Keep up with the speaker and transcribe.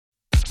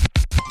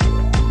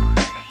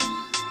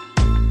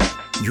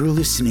You're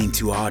listening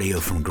to audio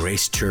from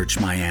Grace Church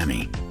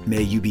Miami.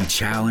 May you be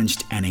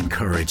challenged and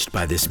encouraged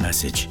by this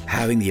message,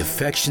 having the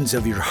affections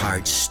of your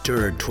heart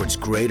stirred towards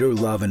greater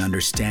love and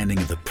understanding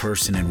of the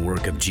person and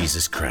work of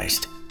Jesus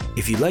Christ.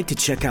 If you'd like to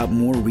check out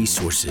more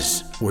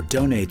resources or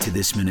donate to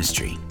this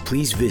ministry,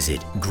 please visit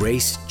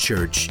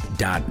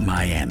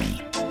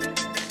gracechurch.miami.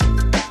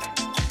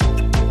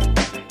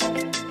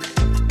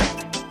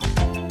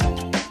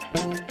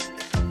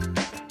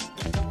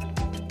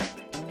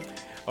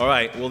 All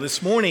right, well,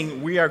 this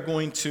morning we are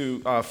going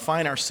to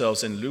find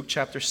ourselves in Luke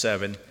chapter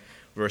 7,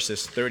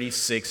 verses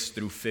 36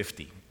 through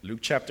 50. Luke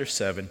chapter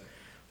 7,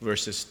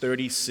 verses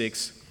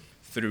 36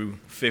 through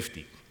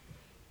 50.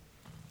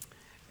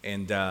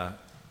 And I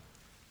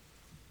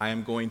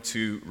am going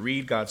to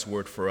read God's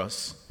word for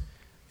us,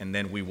 and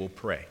then we will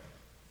pray.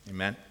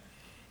 Amen?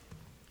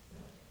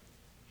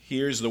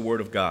 Here's the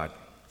word of God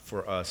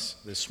for us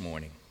this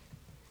morning.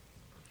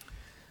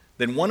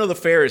 Then one of the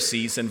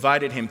Pharisees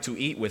invited him to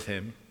eat with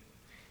him.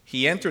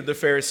 He entered the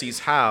Pharisee's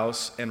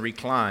house and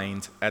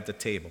reclined at the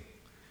table.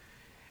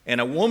 And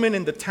a woman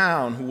in the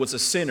town who was a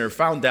sinner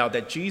found out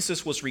that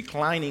Jesus was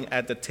reclining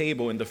at the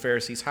table in the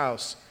Pharisee's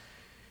house.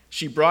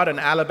 She brought an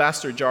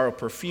alabaster jar of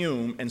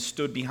perfume and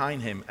stood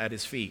behind him at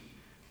his feet,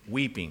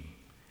 weeping,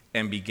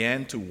 and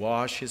began to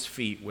wash his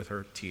feet with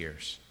her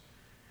tears.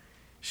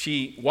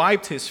 She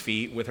wiped his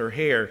feet with her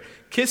hair,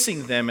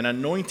 kissing them and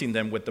anointing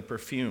them with the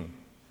perfume.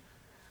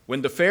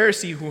 When the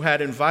Pharisee who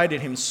had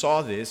invited him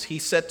saw this, he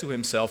said to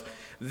himself,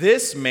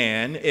 "This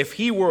man, if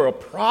he were a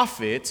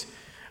prophet,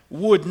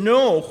 would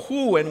know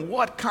who and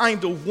what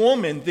kind of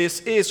woman this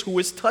is who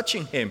is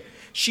touching him.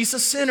 She's a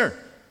sinner."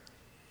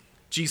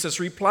 Jesus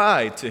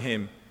replied to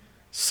him,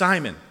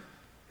 "Simon,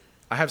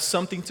 I have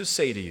something to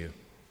say to you."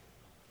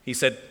 He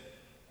said,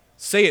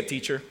 "Say it,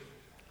 teacher."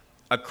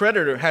 A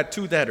creditor had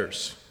two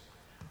debtors.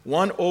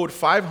 One owed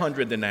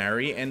 500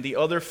 denarii and the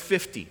other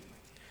 50.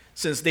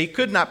 Since they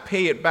could not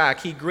pay it back,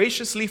 he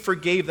graciously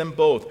forgave them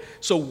both.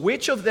 So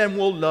which of them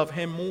will love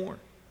him more?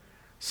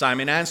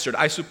 Simon answered,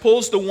 "I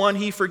suppose the one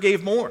he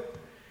forgave more."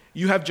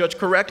 "You have judged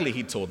correctly,"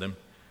 he told him.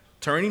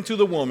 Turning to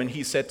the woman,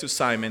 he said to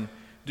Simon,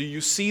 "Do you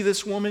see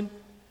this woman?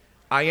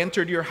 I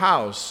entered your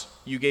house.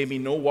 You gave me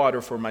no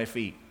water for my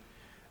feet.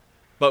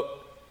 But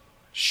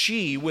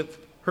she, with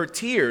her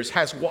tears,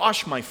 has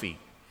washed my feet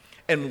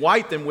and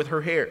wiped them with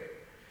her hair.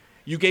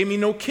 You gave me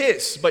no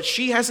kiss, but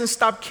she hasn't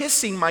stopped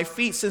kissing my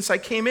feet since I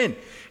came in.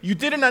 You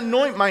didn't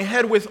anoint my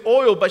head with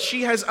oil, but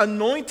she has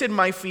anointed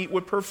my feet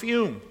with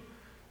perfume.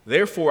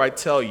 Therefore, I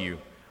tell you,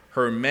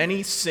 her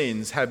many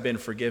sins have been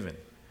forgiven.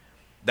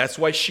 That's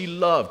why she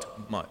loved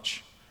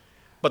much.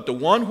 But the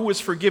one who is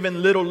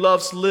forgiven little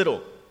loves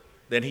little."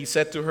 Then he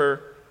said to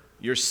her,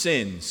 "Your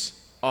sins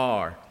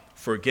are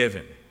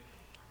forgiven."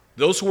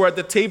 Those who were at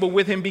the table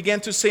with him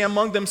began to say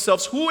among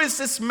themselves, "Who is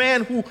this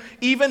man who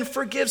even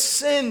forgives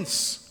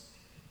sins?"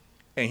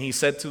 And he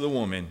said to the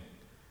woman,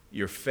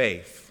 "Your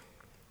faith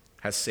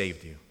has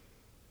saved you.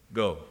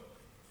 Go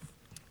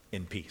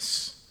in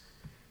peace."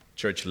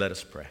 Church, let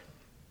us pray.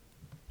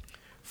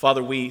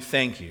 Father, we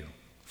thank you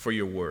for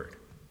your word.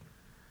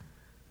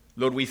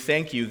 Lord, we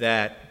thank you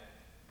that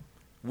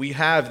we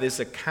have this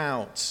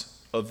account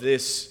of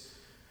this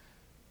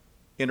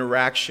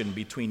interaction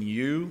between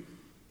you,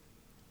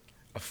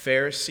 a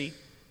Pharisee,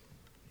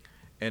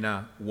 and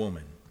a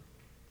woman.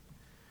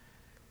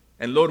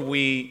 And Lord,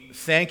 we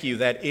thank you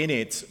that in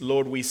it,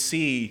 Lord, we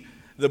see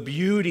the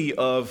beauty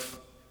of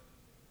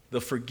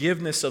the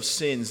forgiveness of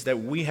sins that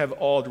we have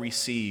all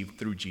received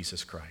through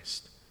Jesus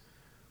Christ.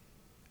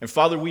 And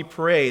Father, we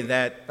pray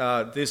that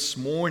this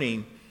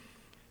morning,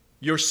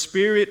 your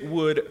Spirit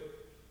would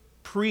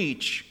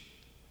preach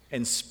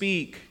and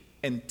speak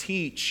and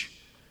teach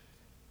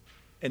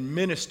and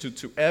minister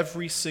to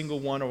every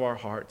single one of our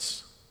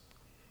hearts.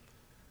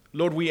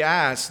 Lord, we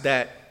ask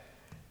that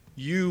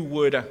you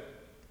would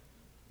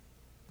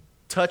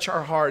touch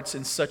our hearts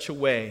in such a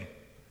way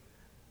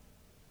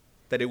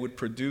that it would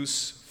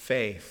produce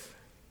faith,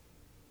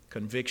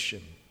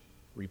 conviction,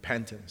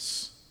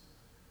 repentance.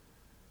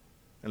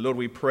 And Lord,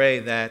 we pray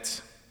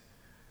that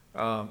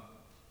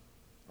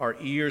our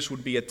ears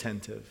would be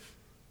attentive,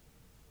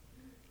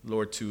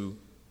 Lord, to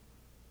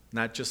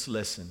not just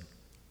listen,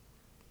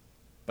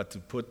 but to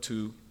put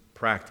to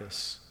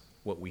practice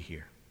what we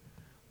hear.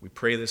 We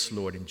pray this,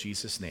 Lord, in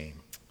Jesus'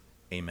 name.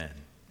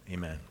 Amen.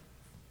 Amen.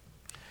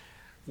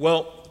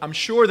 Well, I'm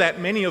sure that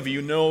many of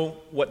you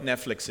know what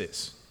Netflix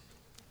is.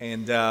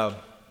 And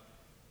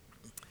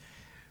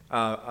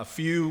a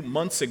few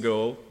months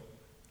ago,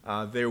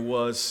 there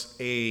was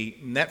a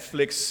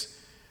Netflix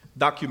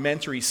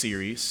documentary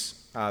series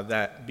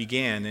that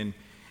began, and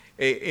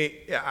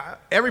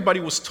everybody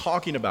was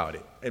talking about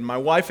it. And my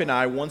wife and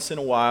I, once in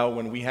a while,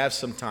 when we have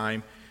some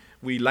time,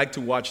 we like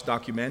to watch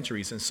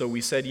documentaries. And so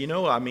we said,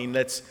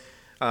 let's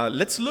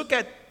look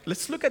at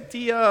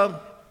the,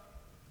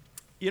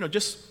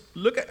 just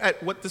look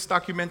at what this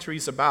documentary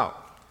is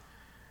about.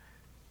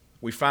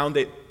 We found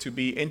it to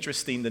be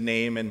interesting, the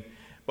name,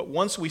 but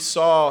once we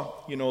saw,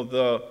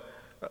 the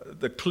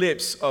the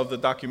clips of the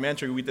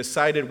documentary, we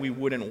decided we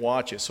wouldn't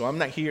watch it. So I'm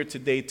not here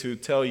today to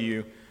tell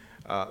you,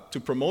 to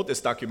promote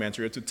this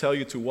documentary or to tell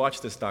you to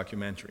watch this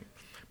documentary.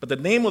 But the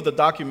name of the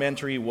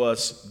documentary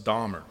was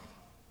Dahmer.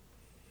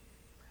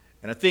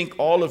 And I think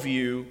all of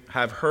you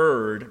have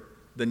heard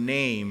the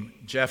name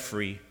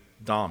Jeffrey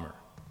Dahmer.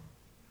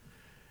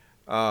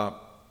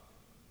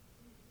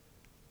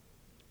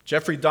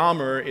 Jeffrey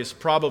Dahmer is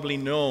probably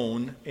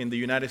known in the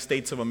United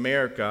States of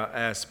America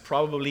as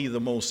probably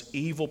the most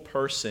evil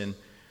person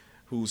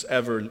who's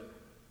ever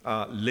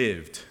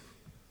lived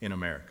in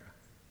America.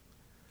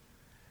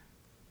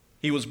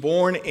 He was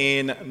born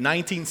in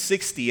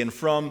 1960, and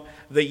from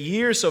the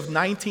years of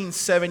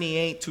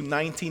 1978 to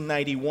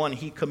 1991,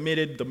 he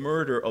committed the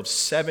murder of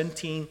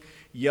 17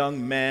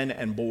 young men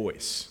and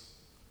boys.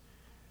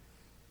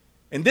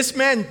 And this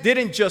man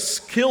didn't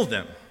just kill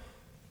them.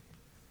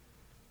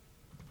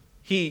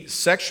 He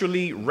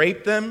sexually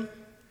raped them,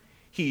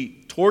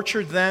 he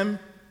tortured them,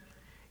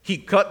 he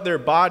cut their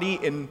body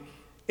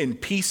in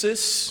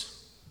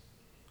pieces,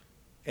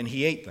 and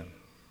he ate them.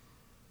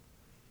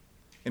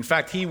 In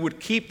fact, he would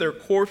keep their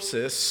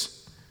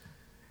corpses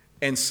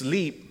and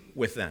sleep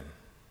with them.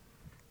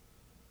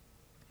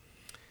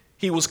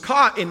 He was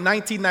caught in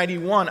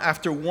 1991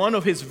 after one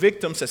of his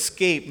victims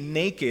escaped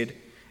naked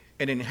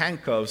and in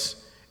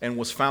handcuffs and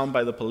was found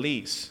by the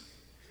police.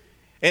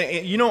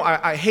 And you know,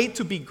 I hate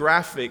to be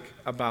graphic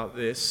about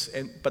this,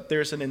 but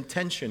there's an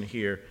intention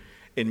here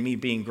in me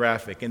being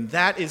graphic, and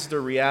that is the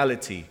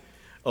reality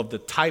of the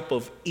type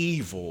of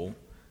evil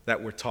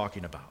that we're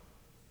talking about.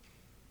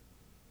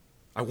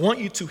 I want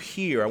you to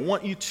hear, I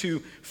want you to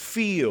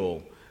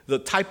feel the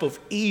type of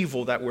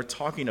evil that we're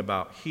talking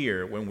about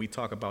here when we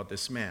talk about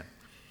this man.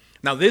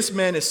 Now, this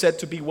man is said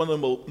to be one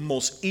of the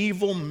most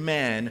evil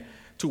men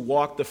to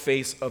walk the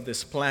face of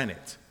this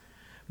planet.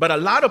 But a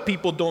lot of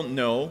people don't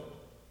know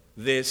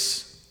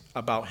this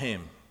about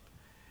him.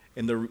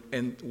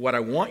 And what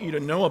I want you to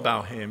know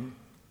about him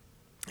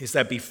is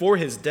that before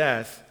his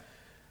death,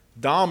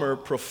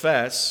 Dahmer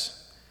professed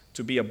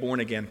to be a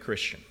born-again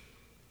Christian.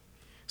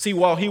 See,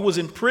 while he was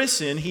in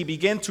prison, he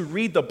began to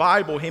read the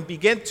Bible. He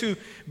began to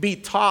be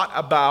taught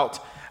about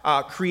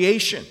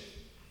creation.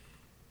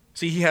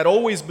 See, he had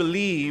always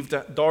believed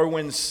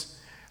Darwin's,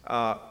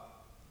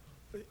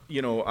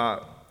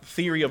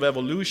 theory of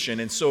evolution.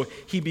 And so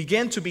he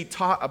began to be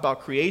taught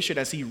about creation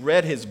as he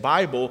read his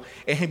Bible,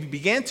 and he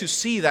began to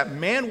see that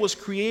man was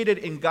created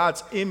in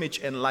God's image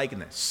and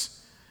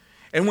likeness.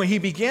 And when he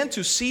began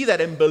to see that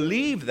and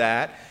believe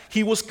that,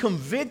 he was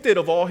convicted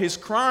of all his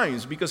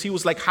crimes because he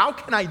was like, how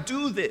can I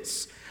do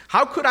this?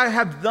 How could I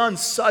have done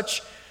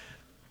such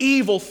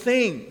evil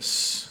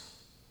things?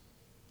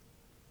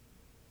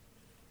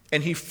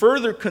 And he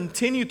further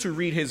continued to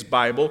read his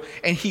Bible,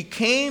 and he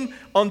came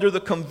under the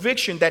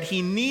conviction that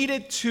he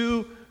needed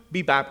to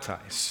be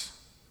baptized.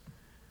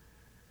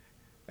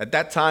 At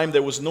that time,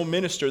 there was no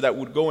minister that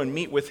would go and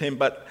meet with him,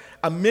 but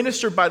a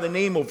minister by the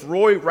name of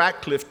Roy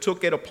Ratcliffe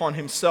took it upon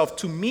himself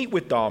to meet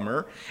with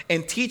Dahmer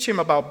and teach him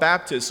about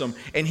baptism,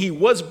 and he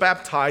was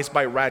baptized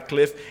by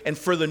Ratcliffe, and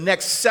for the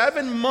next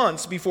 7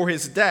 months before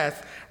his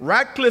death,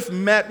 Ratcliffe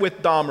met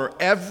with Dahmer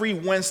every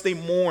Wednesday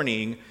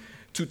morning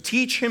to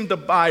teach him the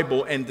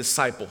Bible and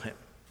disciple him.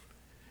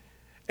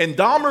 And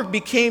Dahmer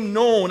became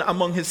known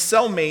among his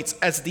cellmates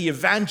as the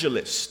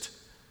evangelist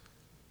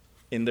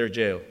in their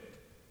jail,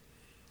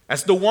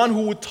 as the one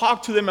who would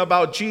talk to them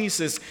about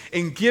Jesus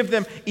and give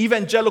them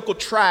evangelical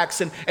tracts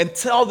and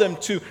tell them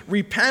to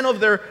repent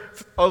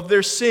of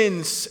their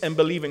sins and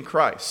believe in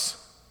Christ.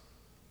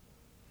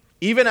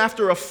 Even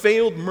after a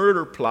failed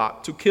murder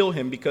plot to kill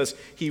him because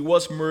he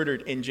was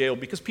murdered in jail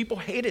because people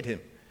hated him.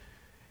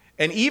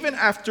 And even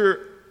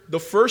after the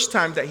first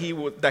time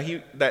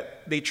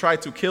that they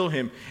tried to kill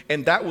him,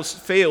 and that was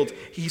failed,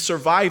 he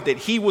survived it.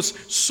 He was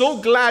so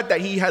glad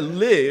that he had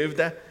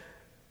lived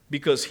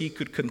because he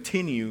could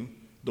continue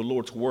the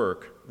Lord's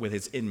work with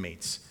his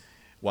inmates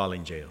while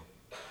in jail.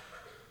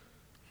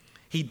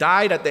 He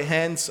died at the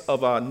hands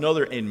of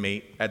another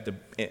inmate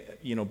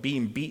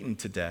being beaten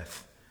to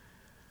death.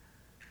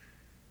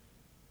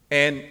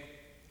 And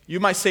you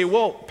might say,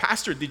 well,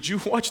 Pastor, did you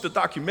watch the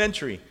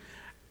documentary?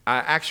 I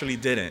actually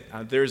didn't.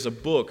 There's a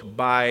book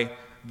by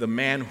the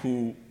man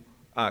who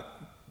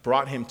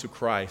brought him to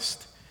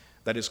Christ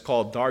that is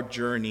called Dark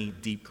Journey,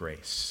 Deep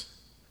Grace.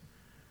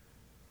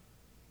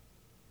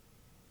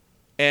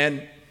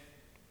 And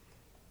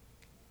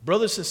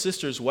brothers and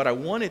sisters, what I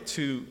wanted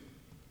to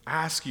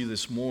ask you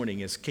this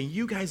morning is, can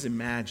you guys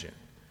imagine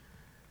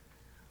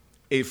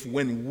if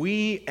when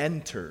we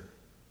enter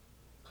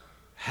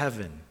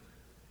heaven,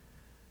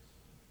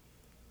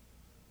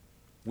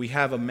 we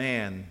have a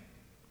man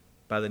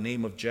by the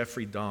name of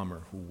Jeffrey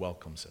Dahmer who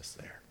welcomes us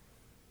there?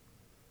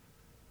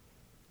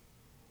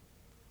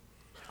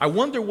 I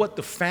wonder what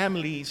the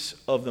families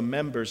of the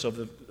members of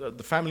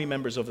the family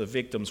members of the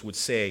victims would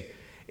say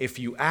if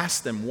you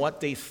asked them what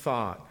they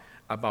thought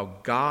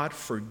about God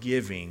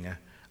forgiving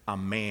a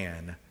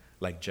man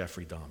like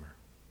Jeffrey Dahmer.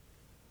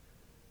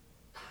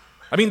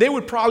 I mean, they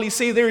would probably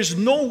say there is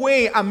no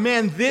way a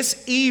man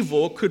this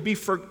evil could be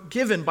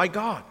forgiven by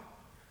God.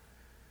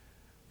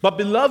 But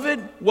beloved,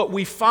 what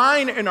we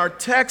find in our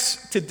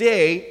text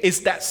today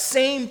is that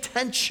same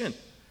tension.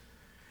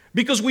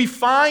 Because we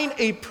find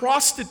a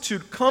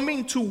prostitute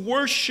coming to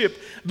worship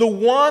the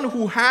one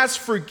who has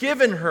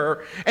forgiven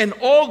her, and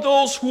all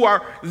those who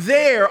are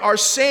there are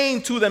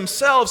saying to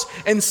themselves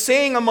and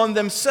saying among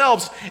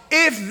themselves,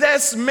 if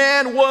this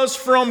man was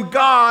from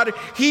God,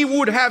 he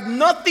would have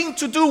nothing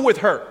to do with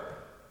her.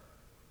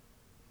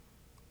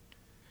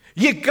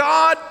 Yet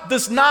God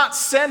does not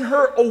send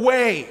her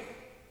away.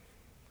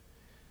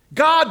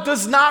 God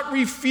does not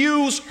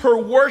refuse her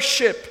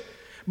worship,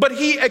 but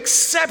he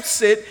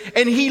accepts it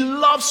and he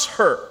loves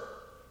her.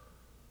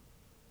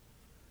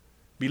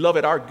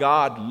 Beloved, our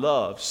God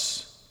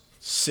loves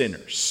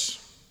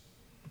sinners,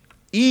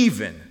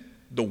 even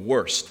the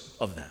worst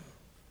of them.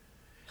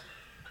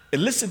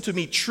 And listen to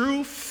me,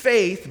 true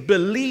faith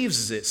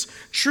believes this.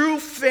 True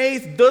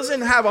faith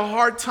doesn't have a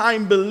hard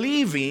time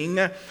believing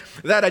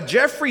that a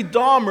Jeffrey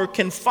Dahmer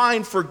can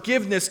find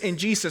forgiveness in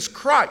Jesus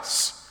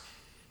Christ.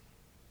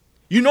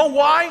 You know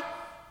why?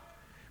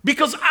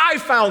 Because I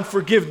found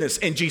forgiveness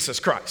in Jesus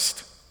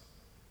Christ.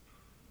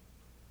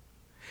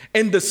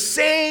 And the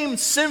same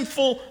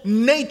sinful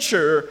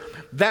nature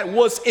that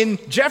was in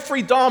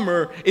Jeffrey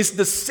Dahmer is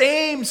the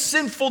same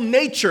sinful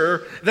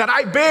nature that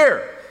I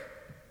bear.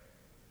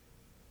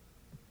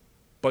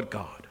 But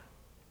God.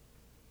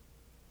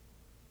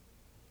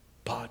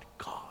 But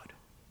God.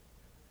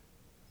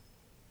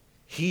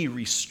 He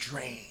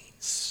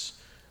restrains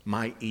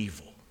my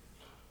evil.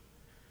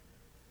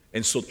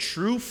 And so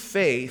true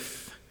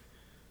faith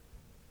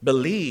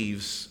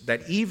believes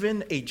that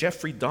even a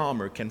Jeffrey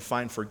Dahmer can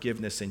find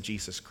forgiveness in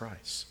Jesus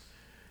Christ.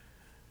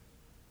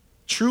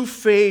 True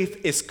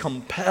faith is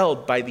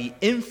compelled by the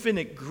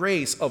infinite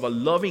grace of a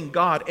loving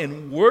God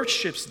and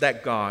worships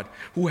that God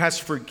who has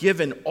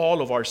forgiven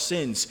all of our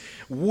sins.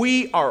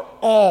 We are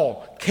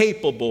all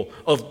capable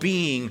of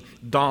being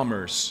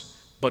Dahmers,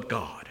 but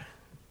God.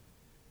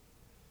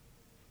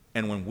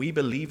 And when we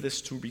believe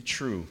this to be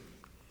true,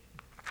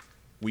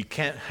 we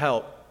can't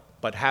help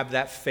but have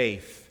that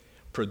faith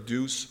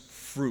produce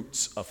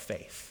fruits of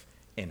faith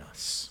in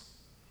us.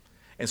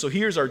 And so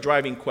here's our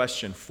driving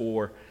question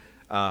for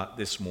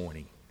this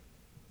morning.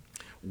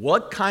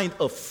 What kind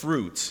of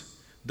fruit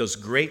does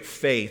great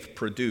faith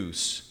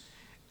produce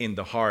in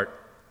the heart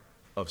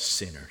of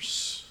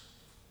sinners?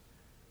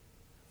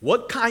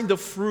 What kind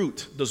of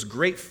fruit does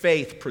great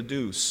faith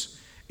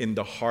produce in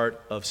the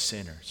heart of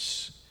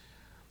sinners?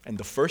 And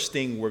the first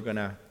thing we're going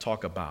to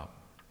talk about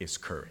is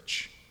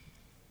courage.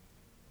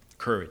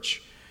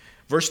 Courage.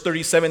 Verse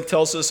 37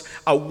 tells us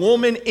a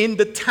woman in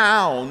the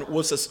town who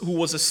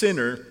was a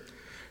sinner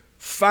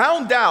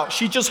found out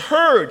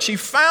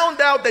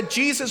that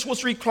Jesus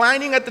was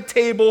reclining at the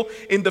table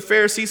in the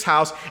Pharisee's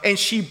house, and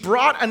she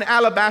brought an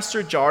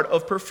alabaster jar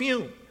of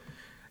perfume.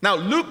 Now,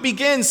 Luke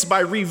begins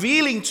by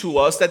revealing to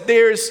us that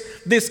there's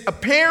this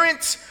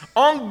apparent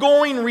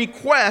ongoing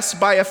request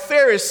by a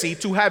Pharisee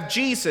to have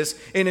Jesus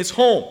in his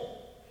home.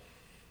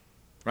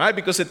 Right?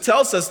 Because it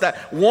tells us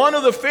that one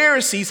of the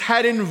Pharisees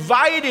had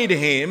invited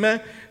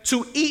him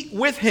to eat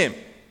with him.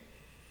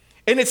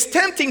 And it's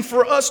tempting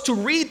for us to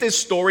read this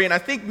story, and I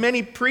think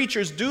many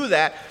preachers do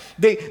that.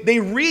 They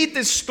read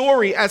this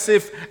story as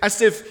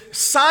if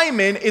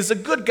Simon is a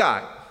good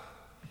guy.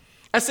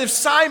 As if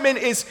Simon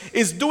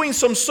is doing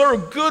some sort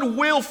of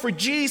goodwill for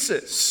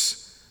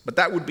Jesus. But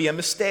that would be a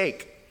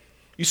mistake.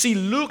 You see,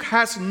 Luke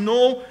has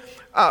no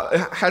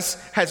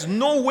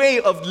way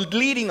of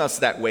leading us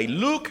that way.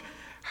 Luke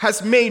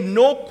has made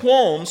no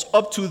qualms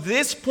up to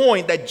this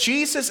point that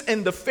Jesus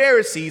and the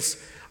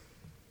Pharisees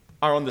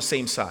are on the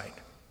same side.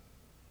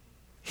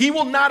 He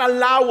will not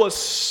allow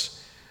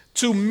us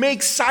to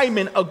make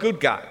Simon a good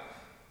guy.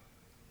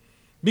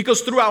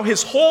 Because throughout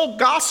his whole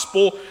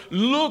gospel,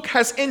 Luke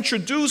has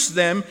introduced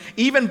them,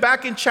 even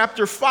back in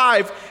chapter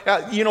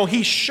 5,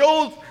 he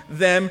showed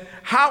them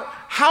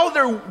how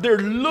they're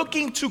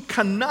looking to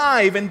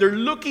connive and they're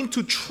looking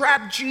to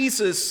trap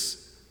Jesus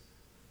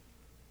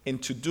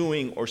into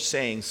doing or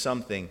saying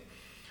something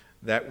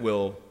that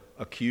will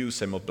accuse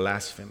him of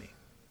blasphemy.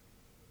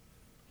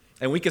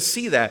 And we can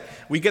see that.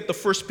 We get the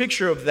first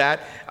picture of that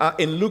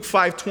in Luke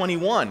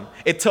 5:21.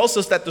 It tells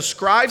us that the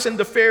scribes and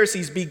the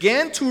Pharisees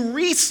began to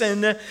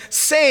reason,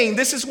 saying,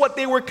 this is what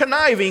they were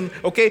conniving,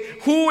 okay?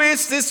 Who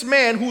is this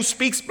man who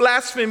speaks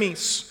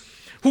blasphemies?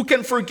 Who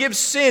can forgive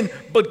sin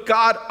but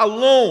God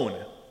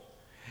alone?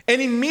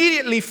 And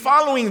immediately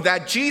following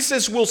that,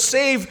 Jesus will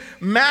save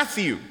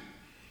Matthew.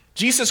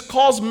 Jesus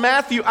calls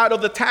Matthew out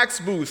of the tax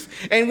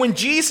booth. And when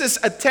Jesus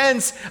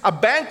attends a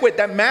banquet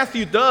that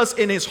Matthew does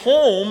in his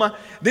home,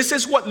 this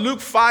is what Luke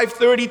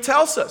 5:30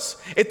 tells us.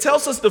 It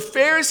tells us the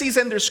Pharisees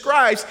and their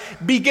scribes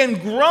began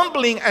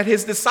grumbling at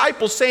his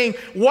disciples, saying,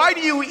 why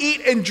do you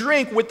eat and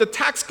drink with the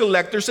tax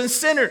collectors and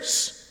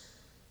sinners?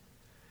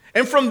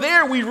 And from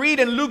there we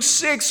read in Luke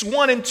 6,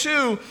 1 and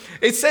 2,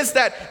 it says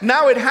that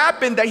now it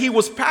happened that he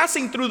was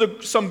passing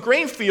through some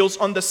grain fields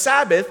on the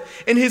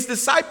Sabbath, and his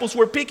disciples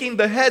were picking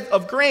the head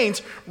of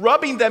grains,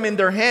 rubbing them in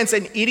their hands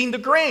and eating the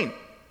grain.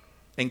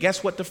 And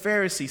guess what the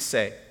Pharisees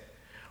say?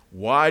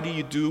 Why do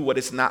you do what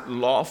is not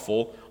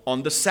lawful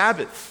on the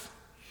Sabbath?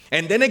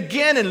 And then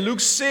again in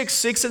Luke 6,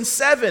 6 and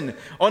 7,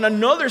 on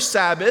another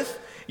Sabbath,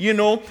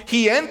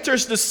 he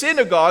enters the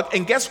synagogue,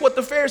 and guess what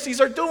the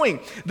Pharisees are doing?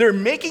 They're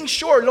making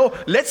sure,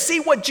 let's see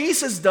what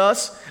Jesus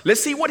does.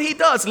 Let's see what he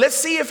does. Let's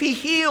see if he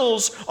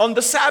heals on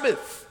the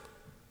Sabbath.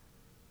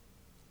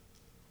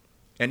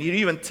 And he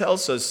even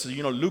tells us,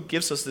 Luke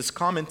gives us this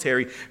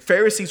commentary.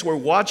 Pharisees were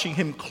watching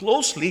him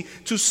closely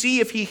to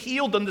see if he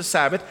healed on the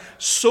Sabbath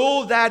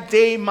so that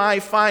they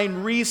might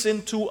find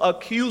reason to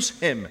accuse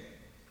him.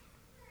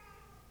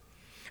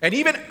 And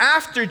even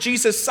after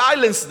Jesus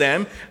silenced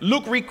them,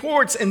 Luke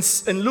records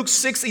in Luke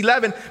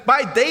 6:11,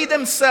 by they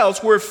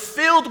themselves were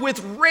filled with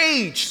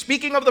rage,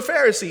 speaking of the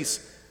Pharisees,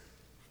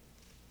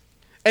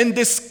 and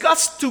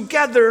discussed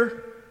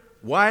together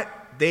what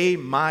they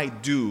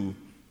might do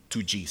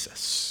to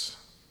Jesus.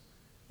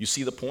 You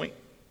see the point?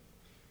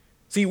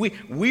 See,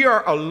 we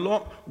are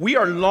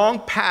long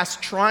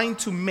past trying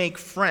to make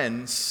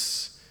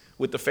friends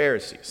with the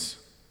Pharisees.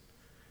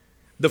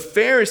 The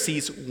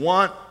Pharisees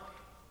want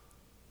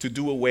to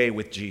do away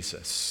with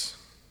Jesus.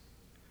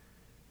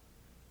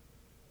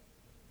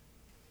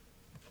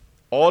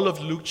 All of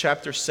Luke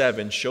chapter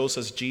 7 shows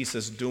us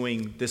Jesus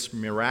doing these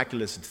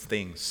miraculous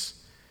things.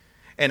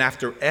 And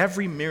after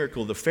every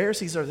miracle, the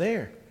Pharisees are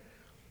there.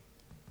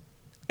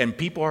 And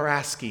people are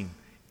asking,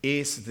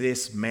 is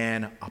this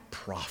man a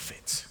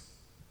prophet?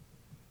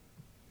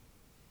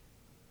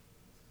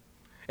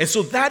 And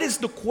so that is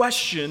the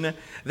question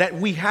that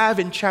we have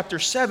in chapter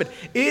 7.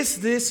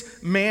 Is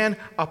this man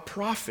a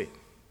prophet?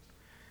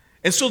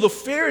 And so the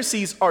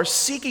Pharisees are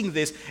seeking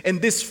this,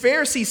 and this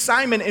Pharisee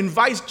Simon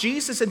invites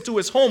Jesus into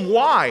his home.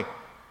 Why?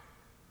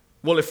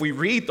 Well, if we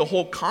read the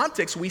whole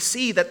context, we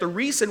see that the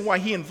reason why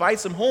he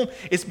invites him home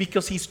is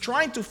because he's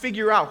trying to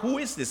figure out, who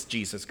is this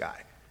Jesus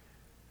guy?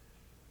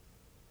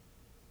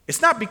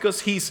 It's not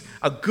because he's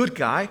a good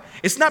guy.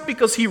 It's not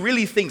because he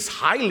really thinks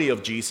highly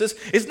of Jesus.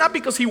 It's not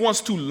because he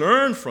wants to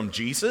learn from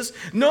Jesus.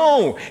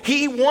 No,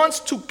 he wants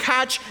to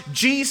catch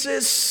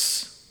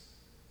Jesus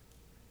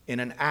in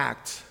an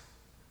act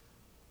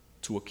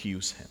to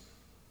accuse him.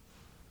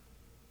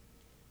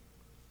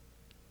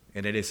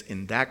 And it is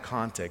in that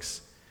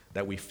context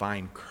that we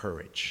find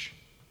courage.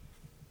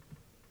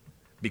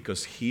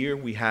 Because here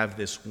we have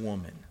this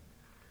woman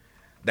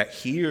that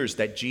hears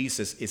that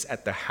Jesus is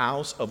at the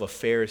house of a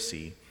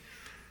Pharisee,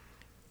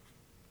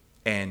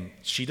 and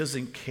she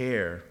doesn't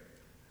care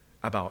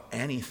about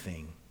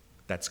anything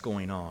that's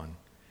going on.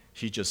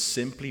 She just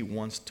simply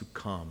wants to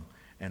come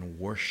and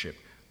worship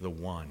the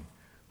one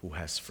who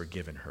has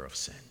forgiven her of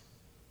sin.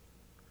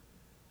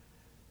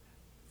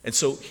 And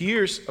so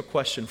here's a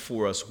question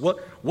for us.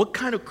 What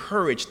kind of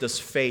courage does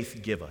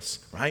faith give us,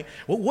 right?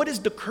 What is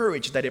the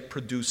courage that it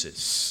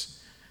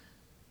produces?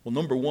 Well,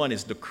 number one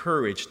is the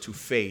courage to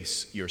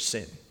face your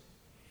sin.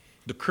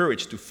 The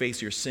courage to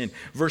face your sin.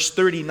 Verse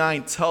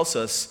 39 tells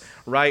us,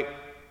 right,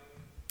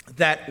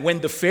 that when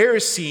the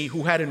Pharisee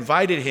who had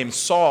invited him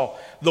saw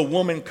the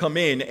woman come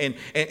in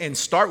and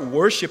start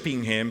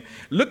worshiping him,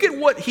 look at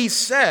what he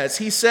says.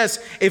 He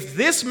says, if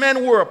this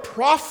man were a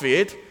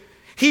prophet,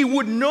 he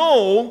would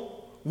know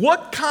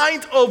what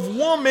kind of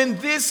woman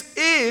this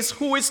is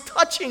who is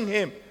touching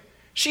him.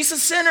 She's a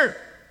sinner.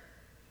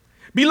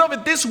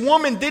 Beloved, this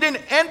woman didn't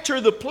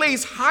enter the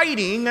place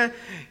hiding.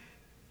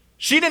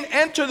 She didn't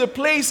enter the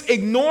place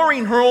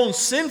ignoring her own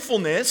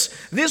sinfulness.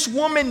 This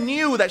woman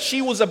knew that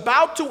she was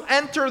about to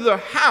enter the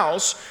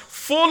house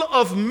full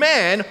of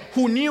men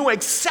who knew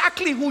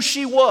exactly who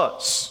she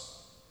was.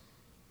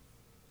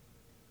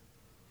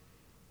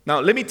 Now,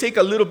 let me take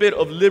a little bit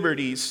of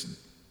liberties,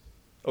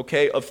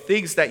 okay, of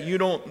things that you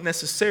don't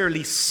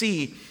necessarily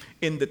see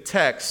in the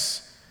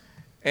text.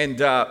 And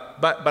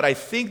but I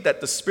think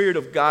that the Spirit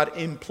of God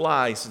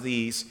implies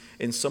these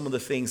in some of the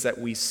things that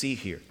we see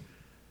here.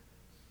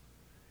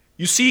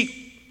 You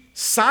see,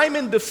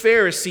 Simon the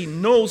Pharisee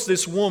knows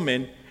this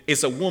woman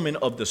is a woman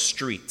of the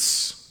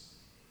streets,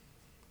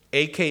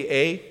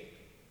 AKA,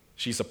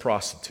 she's a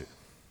prostitute.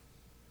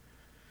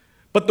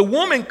 But the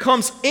woman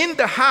comes in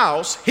the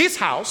house, his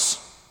house,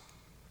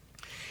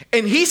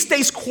 and he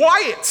stays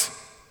quiet.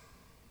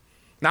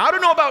 Now, I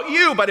don't know about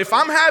you, but if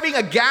I'm having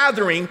a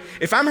gathering,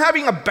 if I'm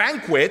having a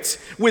banquet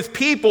with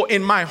people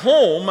in my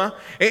home,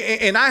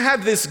 and I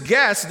have this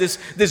guest,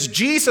 this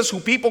Jesus who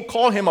people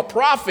call him a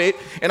prophet,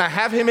 and I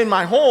have him in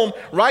my home,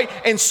 right?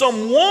 And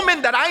some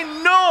woman that I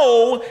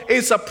know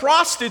is a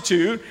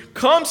prostitute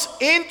comes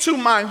into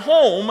my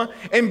home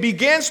and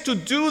begins to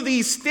do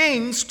these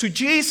things to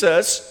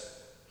Jesus,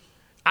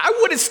 I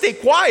wouldn't stay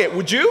quiet,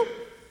 would you?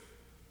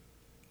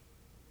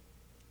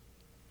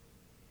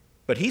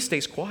 But he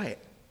stays quiet.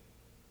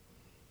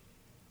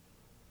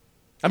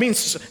 I mean,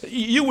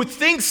 you would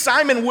think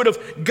Simon would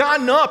have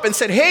gotten up and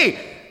said, hey,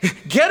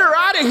 get her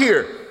out of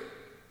here.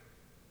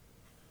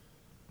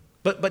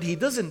 But he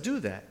doesn't do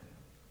that.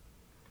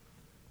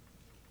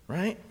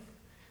 Right?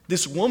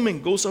 This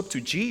woman goes up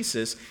to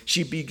Jesus.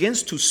 She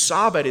begins to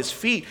sob at his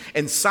feet.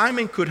 And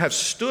Simon could have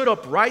stood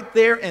up right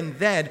there and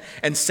then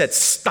and said,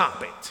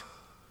 "Stop it."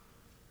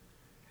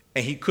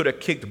 And he could have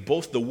kicked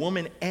both the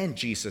woman and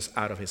Jesus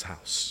out of his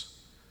house.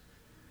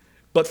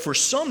 But for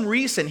some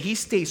reason, he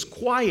stays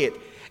quiet.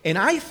 And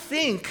I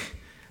think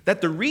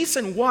that the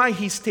reason why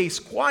he stays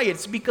quiet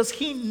is because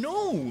he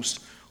knows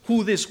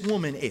who this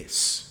woman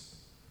is.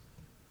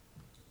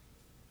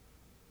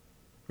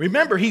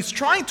 Remember, he's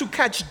trying to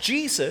catch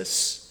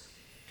Jesus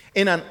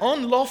in an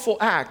unlawful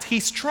act.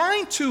 He's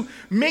trying to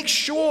make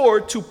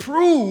sure to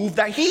prove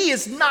that he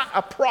is not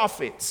a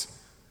prophet.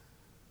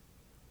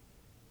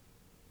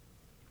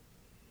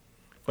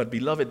 But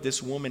beloved,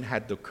 this woman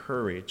had the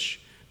courage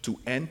to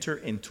enter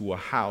into a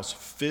house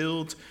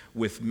filled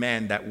with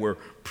men that were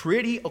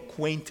pretty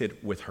acquainted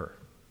with her.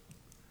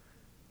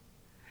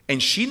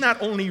 And she not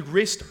only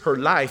risked her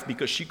life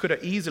because she could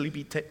have easily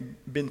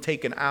been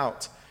taken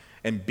out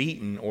and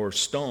beaten or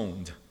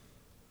stoned,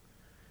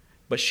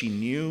 but she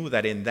knew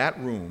that in that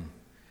room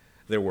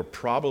there were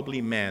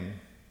probably men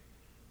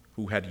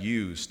who had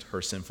used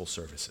her sinful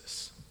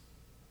services.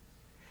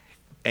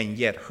 And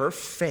yet her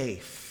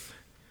faith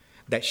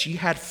that she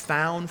had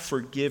found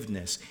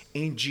forgiveness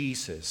in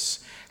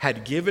Jesus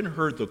had given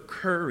her the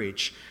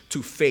courage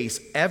to face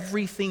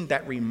everything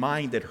that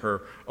reminded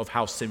her of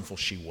how sinful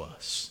she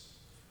was.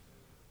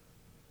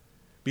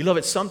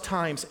 Beloved,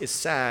 sometimes it's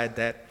sad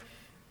that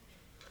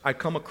I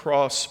come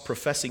across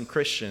professing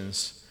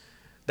Christians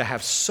that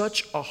have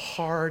such a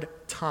hard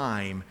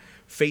time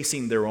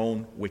facing their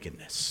own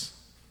wickedness.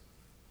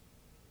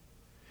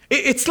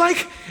 It's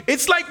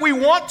like we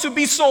want to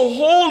be so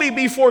holy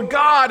before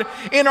God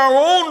in our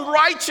own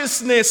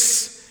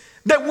righteousness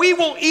that we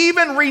will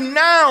even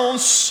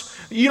renounce,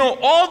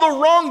 all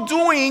the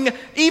wrongdoing,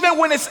 even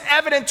when it's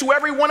evident to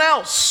everyone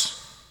else.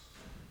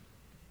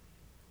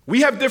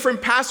 We have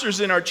different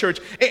pastors in our church.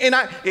 And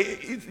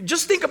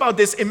just think about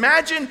this.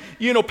 Imagine,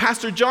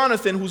 Pastor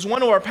Jonathan, who's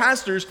one of our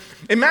pastors.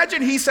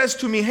 Imagine he says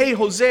to me, "Hey,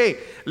 Jose,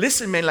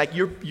 listen, man, like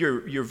you're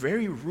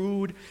very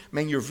rude,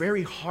 man. You're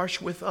very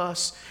harsh with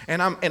us."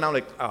 And I'm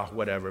like, "Oh,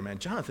 whatever, man.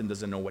 Jonathan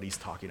doesn't know what he's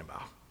talking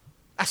about.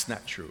 That's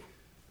not true."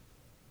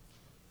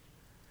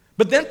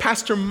 But then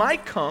Pastor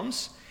Mike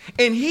comes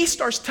and he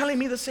starts telling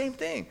me the same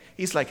thing.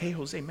 He's like, "Hey,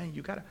 Jose, man,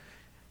 you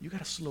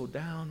gotta slow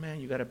down, man.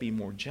 You gotta be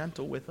more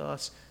gentle with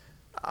us."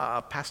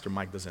 Pastor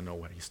Mike doesn't know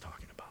what he's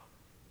talking about.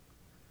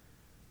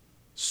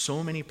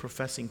 So many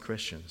professing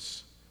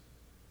Christians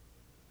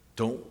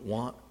don't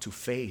want to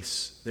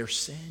face their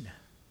sin.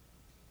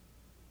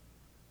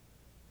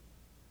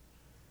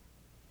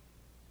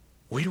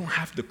 We don't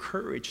have the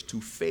courage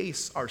to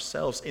face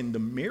ourselves in the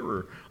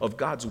mirror of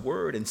God's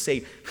word and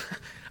say,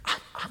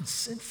 I'm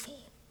sinful.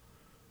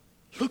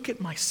 Look at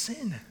my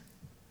sin.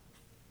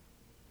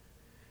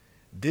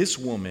 This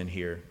woman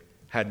here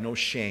had no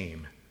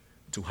shame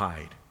to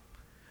hide,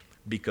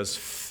 because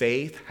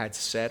faith had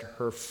set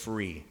her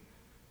free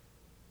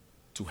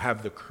to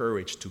have the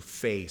courage to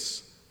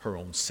face her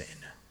own sin.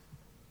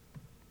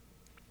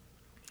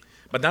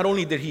 But not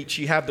only did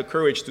she have the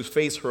courage to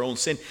face her own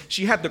sin,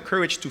 she had the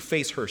courage to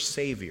face her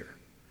Savior.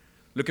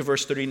 Look at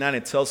verse 39.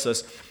 It tells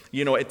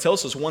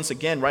us once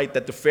again, right,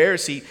 that the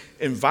Pharisee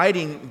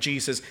inviting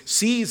Jesus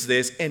sees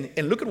this, and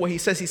look at what he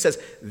says. He says,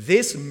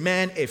 "This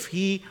man, if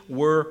he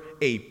were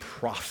a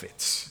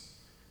prophet."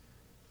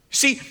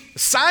 See,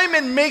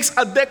 Simon makes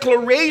a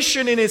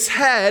declaration in his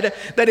head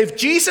that if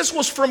Jesus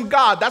was from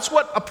God, that's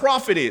what a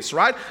prophet is,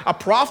 right? A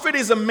prophet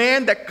is a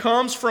man that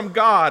comes from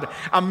God,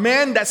 a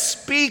man that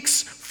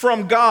speaks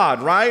from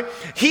God, right?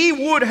 He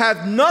would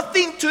have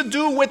nothing to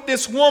do with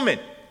this woman.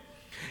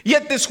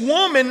 Yet this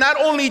woman not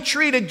only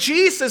treated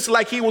Jesus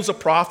like he was a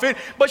prophet,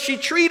 but she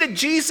treated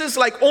Jesus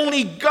like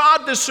only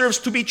God deserves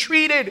to be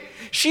treated.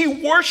 She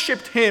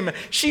worshiped him.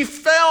 She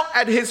fell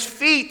at his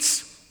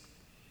feet.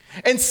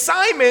 And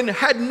Simon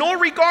had no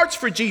regards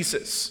for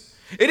Jesus.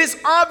 It is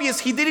obvious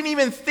he didn't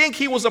even think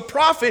he was a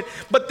prophet,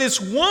 but this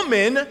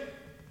woman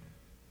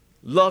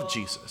loved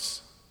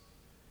Jesus.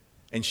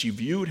 And she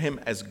viewed him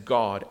as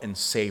God and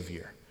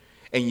Savior.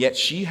 And yet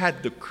she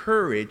had the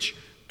courage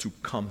to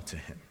come to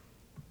him.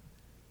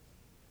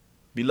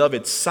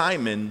 Beloved,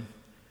 Simon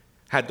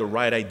had the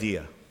right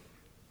idea.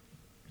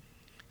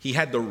 He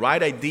had the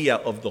right idea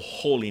of the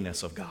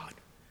holiness of God.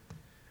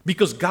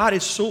 Because God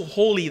is so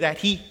holy that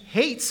he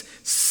hates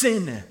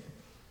sin.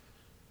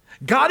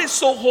 God is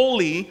so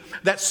holy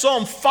that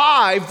Psalm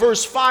 5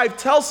 verse 5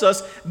 tells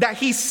us that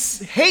he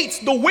hates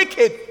the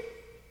wicked.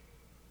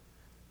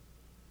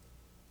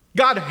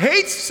 God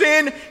hates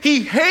sin.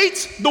 He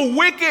hates the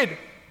wicked.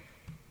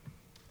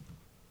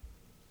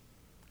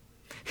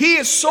 He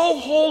is so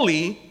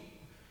holy,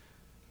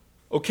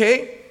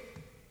 okay,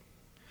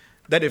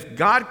 that if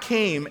God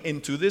came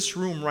into this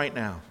room right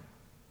now,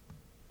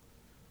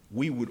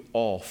 we would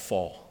all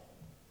fall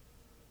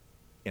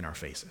in our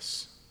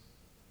faces.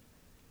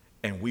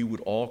 And we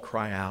would all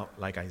cry out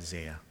like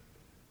Isaiah,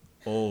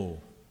 "Oh,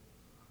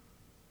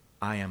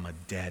 I am a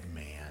dead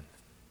man.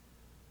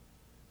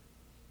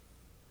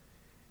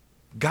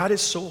 God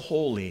is so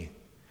holy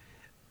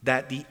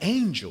that the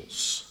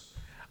angels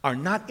are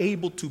not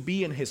able to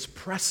be in his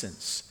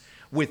presence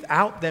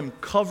without them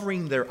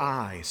covering their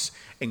eyes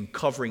and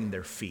covering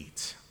their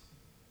feet.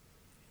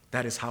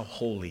 That is how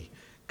holy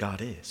God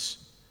is.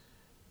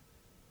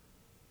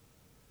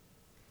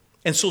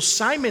 And so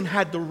Simon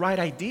had the right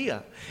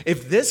idea.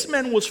 If this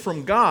man was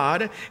from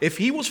God, if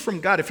he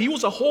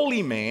was a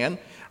holy man,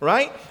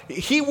 right,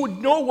 he would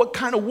know what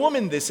kind of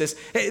woman this is.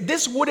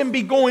 This wouldn't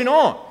be going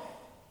on.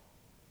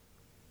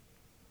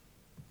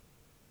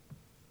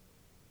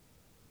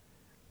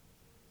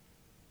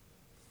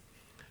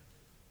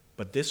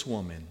 But this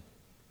woman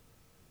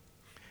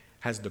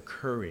has the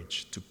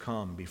courage to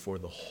come before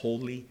the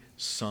holy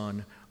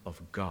Son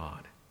of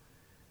God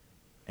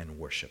and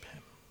worship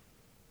him.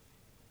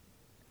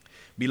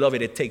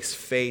 Beloved, it takes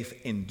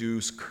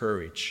faith-induced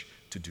courage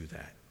to do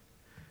that.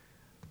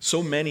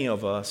 So many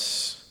of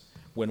us,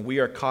 when we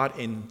are caught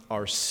in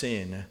our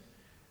sin,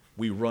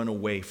 we run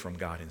away from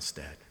God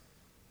instead.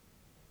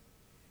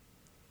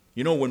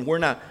 You know, when we're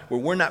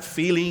not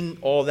feeling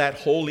all that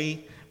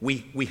holy,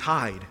 we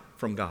hide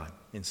from God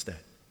instead.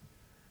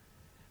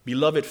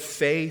 Beloved,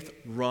 faith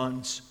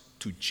runs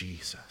to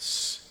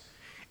Jesus.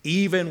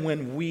 Even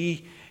when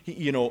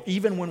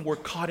we're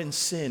caught in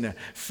sin,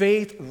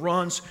 faith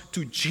runs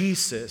to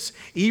Jesus.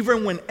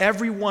 Even when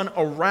everyone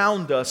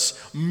around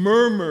us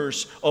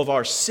murmurs of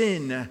our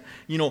sin,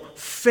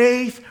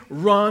 faith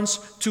runs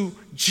to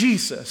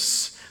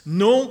Jesus.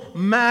 No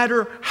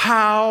matter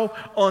how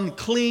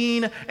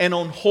unclean and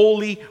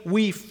unholy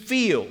we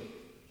feel,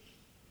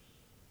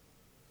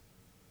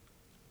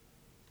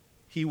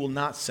 he will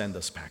not send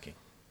us packing.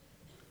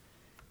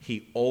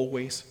 He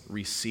always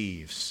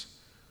receives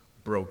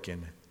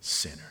broken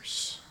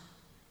sinners.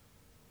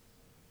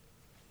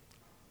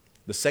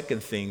 The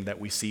second thing that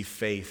we see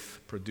faith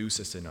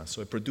produces in us,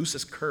 so it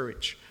produces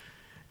courage.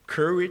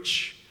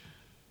 Courage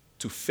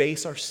to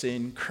face our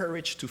sin,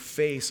 courage to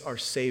face our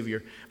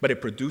Savior, but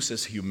it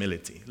produces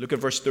humility. Look at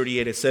verse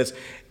 38. It says,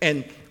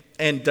 and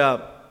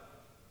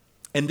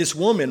this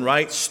woman,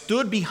 right,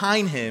 stood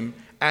behind him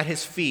at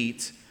his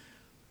feet,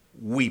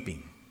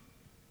 weeping.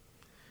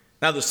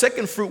 Now, the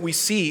second fruit we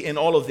see in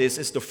all of this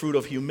is the fruit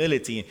of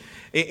humility.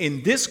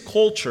 In this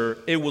culture,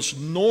 it was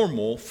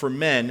normal for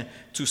men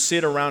to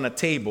sit around a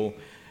table.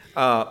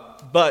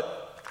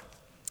 But,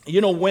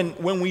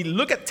 when we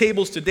look at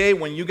tables today,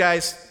 when you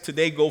guys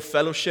today go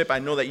fellowship, I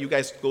know that you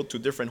guys go to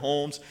different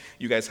homes.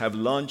 You guys have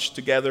lunch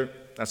together.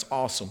 That's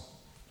awesome.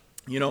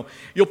 You'll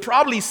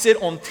probably sit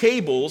on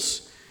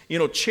tables,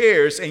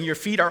 chairs, and your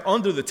feet are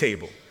under the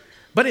table.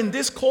 But in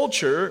this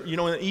culture,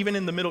 even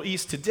in the Middle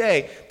East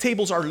today,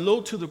 tables are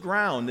low to the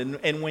ground.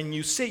 And when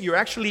you sit, you're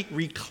actually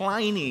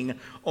reclining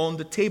on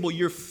the table.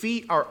 Your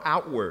feet are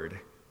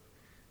outward.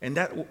 And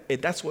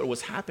that's what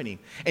was happening.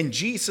 And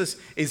Jesus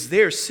is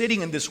there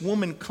sitting, and this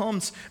woman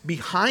comes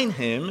behind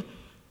him,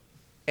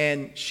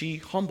 and she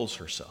humbles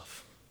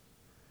herself.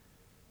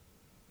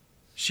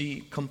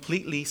 She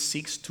completely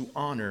seeks to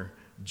honor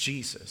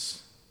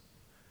Jesus.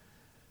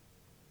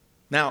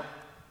 Now,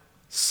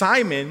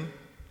 Simon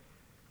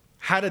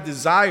had a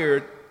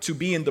desire to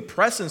be in the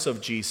presence of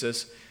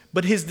Jesus,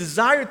 but his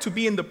desire to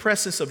be in the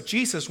presence of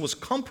Jesus was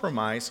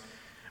compromised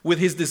with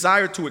his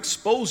desire to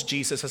expose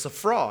Jesus as a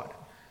fraud.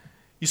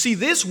 You see,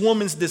 this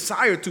woman's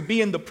desire to be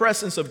in the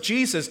presence of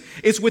Jesus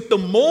is with the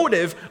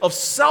motive of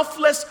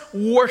selfless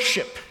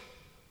worship.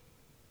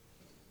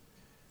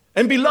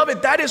 And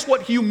beloved, that is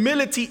what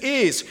humility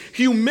is.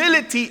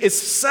 Humility is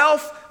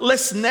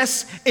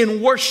selflessness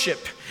in worship.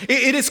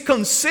 It is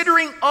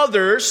considering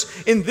others,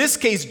 in this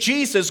case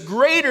Jesus,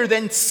 greater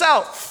than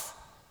self.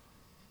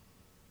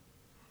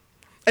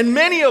 And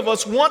many of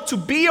us want to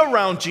be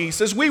around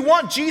Jesus. We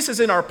want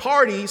Jesus in our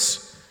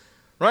parties,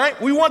 right?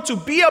 We want to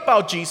be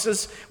about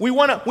Jesus. We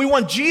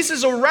want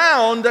Jesus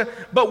around,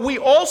 but we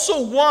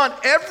also want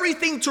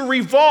everything to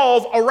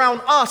revolve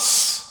around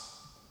us.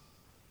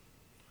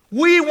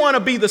 We want to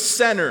be the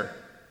center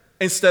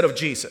instead of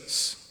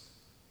Jesus.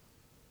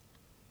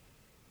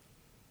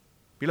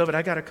 Beloved,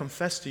 I got to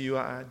confess to you,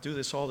 I do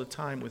this all the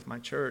time with my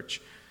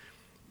church.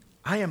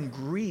 I am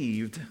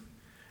grieved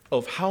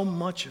of how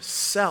much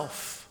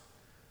self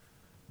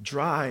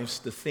drives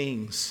the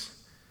things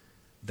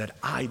that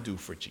I do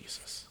for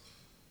Jesus.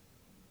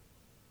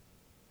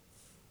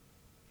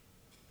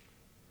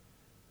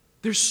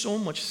 There's so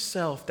much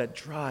self that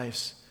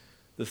drives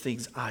the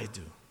things I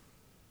do.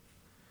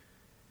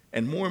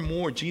 And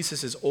more,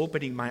 Jesus is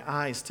opening my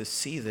eyes to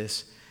see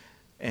this.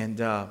 And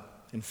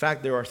in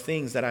fact, there are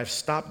things that I've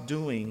stopped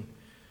doing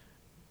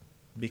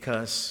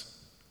because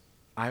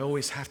I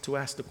always have to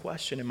ask the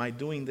question, am I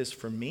doing this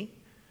for me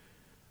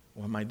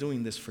or am I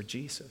doing this for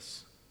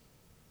Jesus?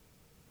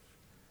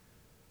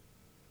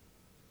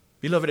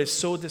 Beloved, it's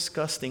so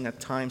disgusting at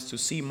times to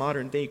see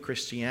modern day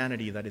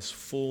Christianity that is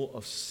full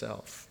of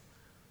self.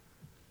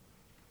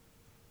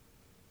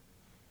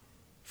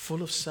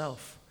 Full of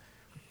self.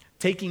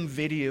 Taking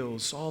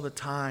videos all the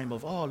time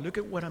of, oh, look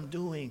at what I'm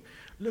doing.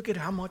 Look at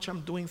how much I'm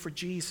doing for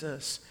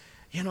Jesus.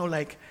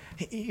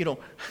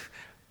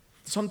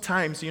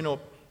 Sometimes,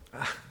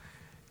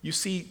 You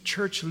see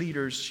church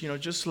leaders,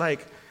 just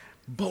like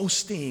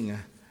boasting.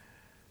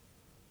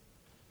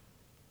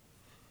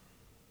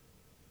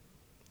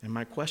 And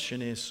my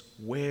question is,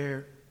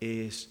 where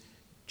is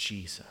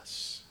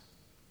Jesus?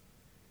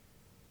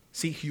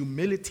 See,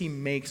 humility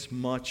makes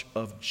much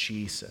of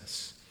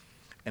Jesus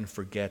and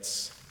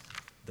forgets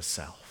the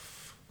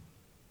self.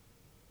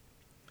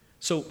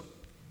 So,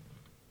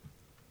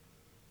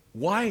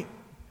 why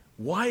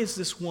is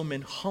this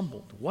woman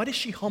humbled? What is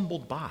she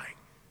humbled by?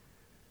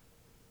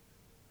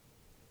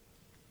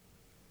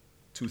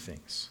 Two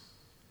things.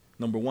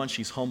 Number one,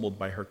 she's humbled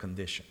by her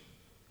condition.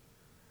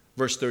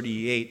 Verse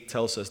 38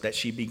 tells us that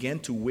she began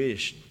to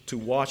wish to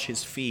wash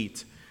his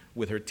feet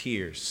with her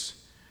tears,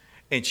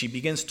 and she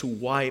begins to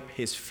wipe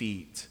his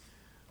feet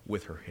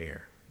with her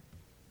hair.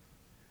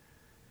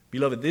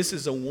 Beloved, this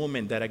is a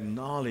woman that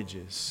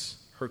acknowledges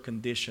her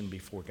condition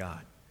before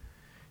God.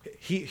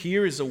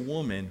 Here is a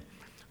woman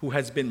who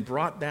has been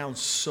brought down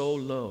so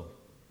low.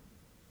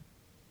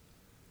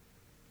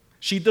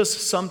 She does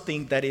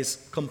something that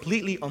is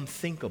completely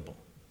unthinkable.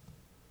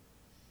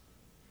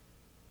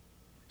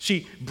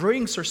 She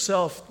brings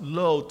herself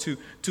low to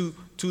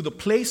the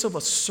place of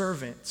a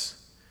servant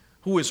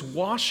who is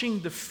washing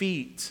the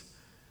feet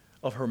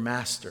of her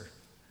master.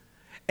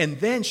 And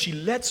then she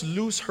lets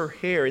loose her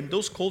hair. In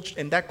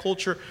that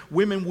culture,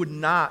 women would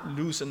not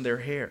loosen their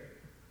hair.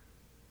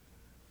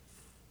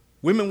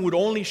 Women would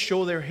only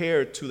show their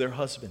hair to their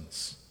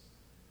husbands.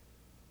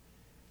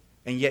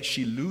 And yet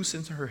she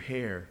loosens her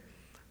hair,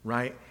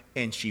 right?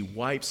 And she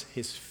wipes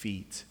his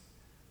feet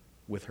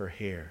with her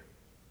hair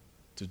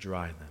to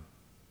dry them.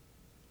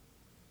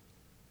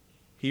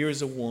 Here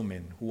is a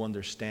woman who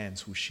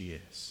understands who she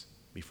is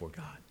before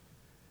God.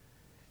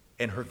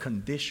 And her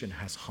condition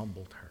has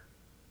humbled her.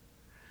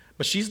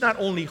 But she's not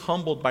only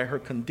humbled by her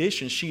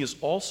condition, she is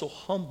also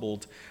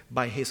humbled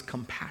by his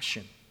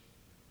compassion.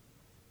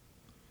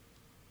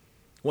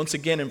 Once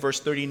again, in verse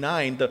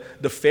 39, the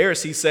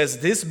Pharisee says,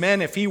 this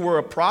man, if he were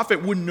a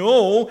prophet, would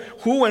know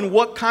who and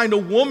what kind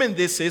of woman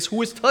this is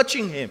who is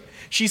touching him.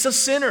 She's a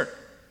sinner.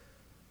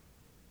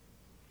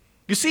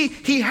 You see,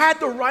 he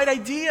had the right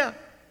idea.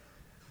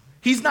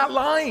 He's not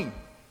lying.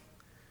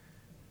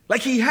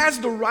 Like, he has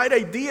the right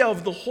idea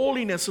of the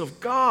holiness of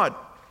God,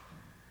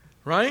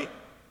 right?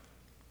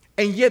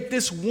 And yet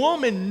this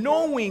woman,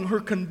 knowing her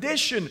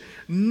condition,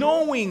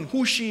 knowing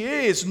who she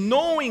is,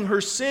 knowing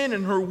her sin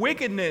and her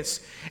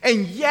wickedness,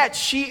 and yet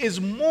she is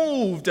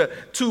moved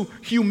to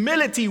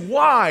humility.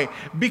 Why?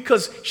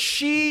 Because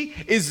she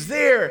is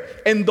there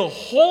and the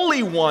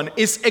Holy One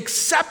is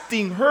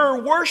accepting her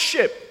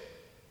worship.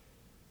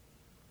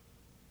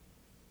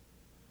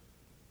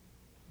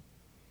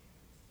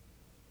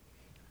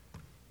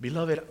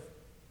 Beloved,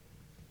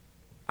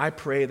 I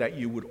pray that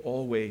you would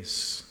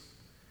always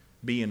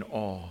be in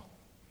awe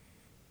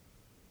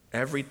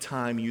every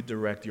time you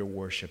direct your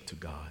worship to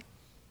God.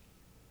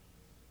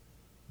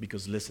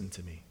 Because listen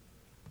to me,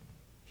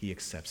 he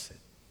accepts it.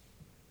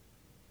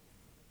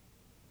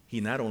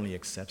 He not only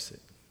accepts it,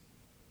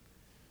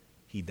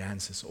 he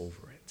dances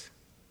over it.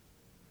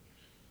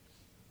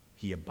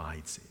 He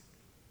abides it.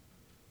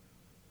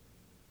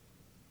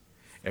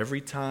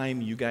 Every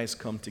time you guys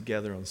come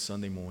together on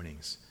Sunday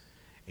mornings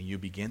and you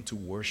begin to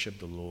worship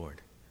the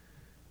Lord,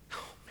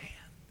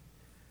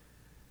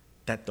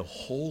 that the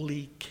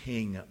Holy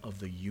King of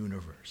the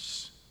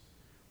universe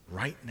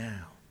right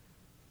now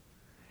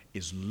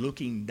is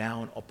looking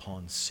down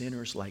upon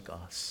sinners like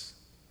us,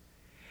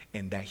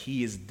 and that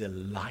he is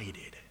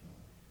delighted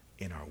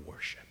in our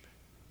worship.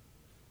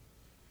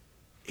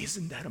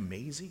 Isn't that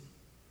amazing?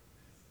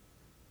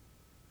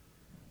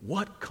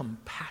 What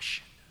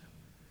compassion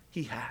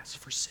he has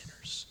for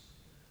sinners.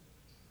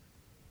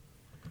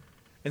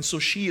 And so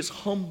she is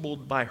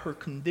humbled by her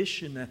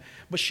condition,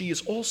 but she is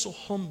also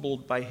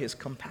humbled by his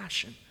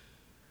compassion.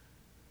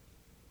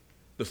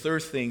 The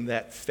third thing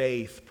that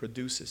faith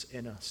produces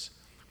in us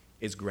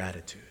is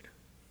gratitude.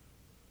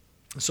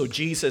 So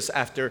Jesus,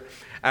 after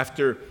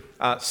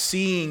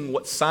seeing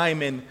what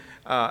Simon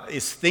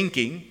is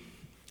thinking,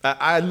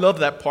 I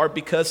love that part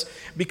because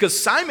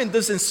Simon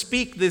doesn't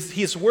speak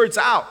his words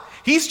out.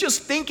 He's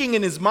just thinking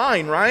in his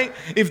mind, right?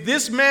 If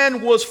this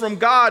man was from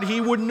God,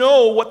 he would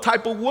know what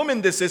type of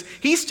woman this is.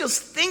 He's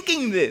just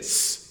thinking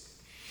this.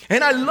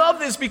 And I love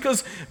this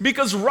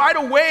because right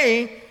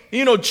away,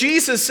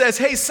 Jesus says,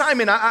 hey,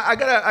 Simon, I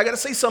gotta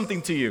say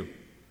something to you,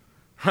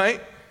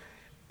 right?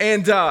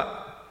 And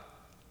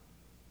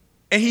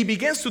he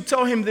begins to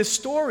tell him this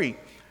story.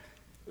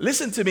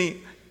 Listen to me.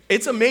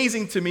 It's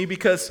amazing to me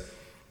because,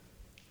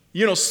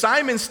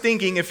 Simon's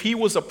thinking if he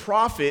was a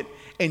prophet,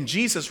 and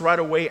Jesus right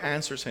away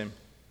answers him,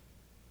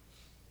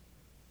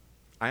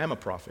 I am a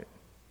prophet.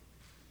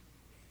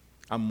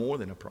 I'm more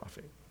than a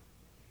prophet.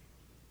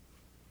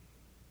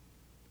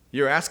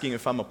 You're asking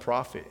if I'm a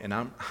prophet, and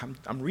I'm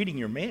reading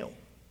your mail.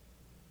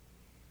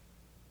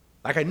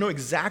 Like, I know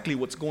exactly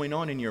what's going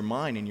on in your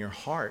mind, in your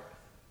heart.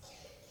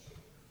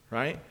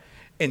 Right?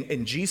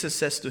 And Jesus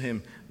says to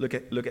him, look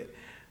at,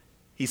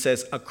 he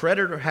says, a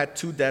creditor had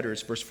two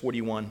debtors, verse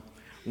 41.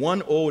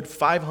 One owed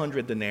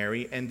 500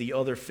 denarii and the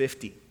other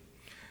 50.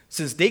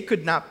 Since they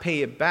could not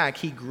pay it back,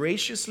 he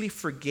graciously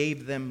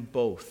forgave them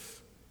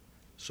both.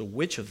 So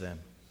which of them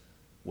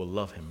will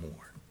love him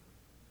more?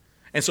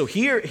 And so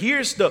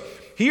here's the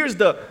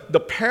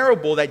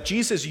parable that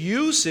Jesus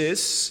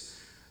uses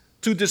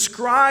to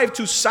describe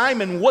to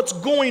Simon what's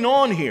going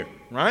on here,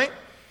 right?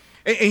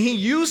 And he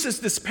uses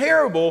this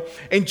parable,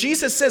 and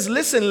Jesus says,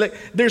 listen,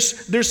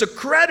 there's a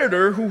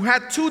creditor who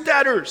had two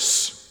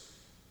debtors.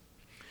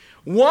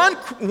 One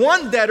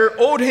debtor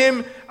owed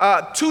him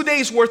 2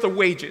 days' worth of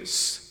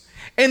wages,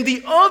 and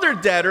the other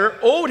debtor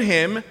owed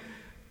him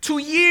 2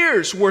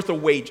 years' worth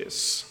of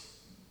wages.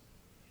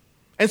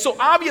 And so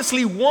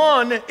obviously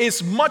one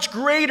is much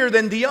greater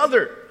than the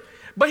other.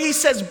 But he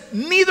says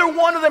neither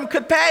one of them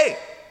could pay.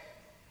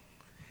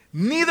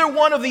 Neither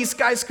one of these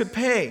guys could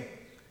pay.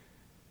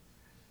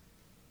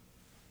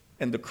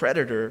 And the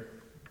creditor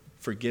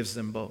forgives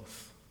them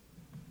both.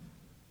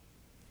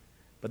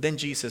 But then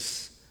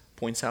Jesus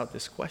points out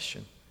this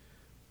question: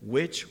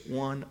 which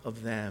one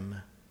of them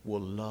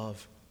will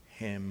love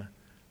him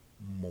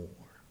more?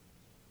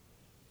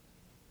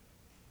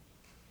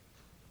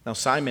 Now,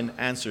 Simon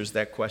answers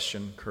that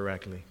question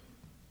correctly.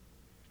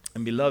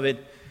 And beloved,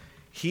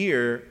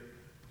 here,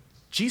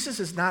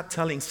 Jesus is not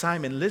telling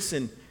Simon,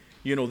 listen,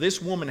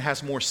 this woman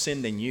has more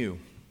sin than you.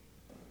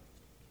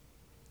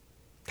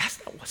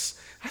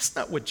 That's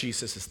not what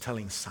Jesus is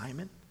telling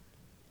Simon.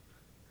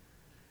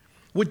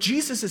 What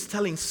Jesus is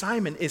telling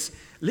Simon is,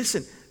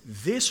 listen,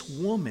 this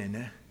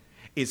woman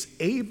is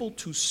able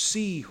to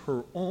see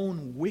her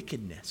own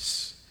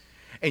wickedness,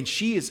 and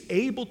she is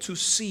able to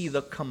see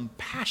the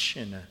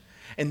compassion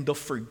and the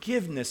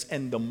forgiveness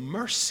and the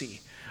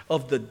mercy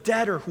of the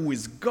debtor who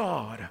is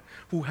God,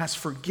 who has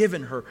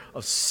forgiven her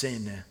of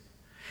sin.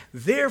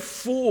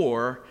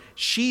 Therefore,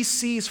 she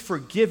sees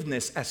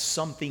forgiveness as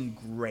something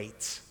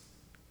great,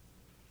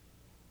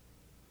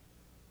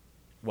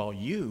 while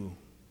you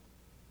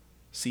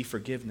see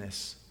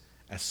forgiveness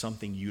as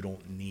something you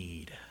don't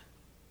need.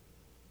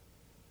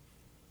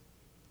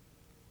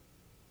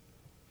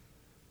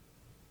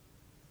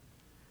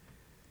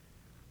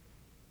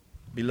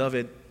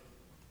 Beloved,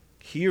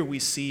 here we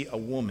see a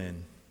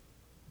woman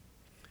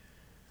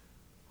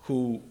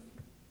who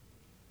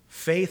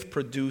faith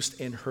produced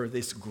in her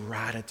this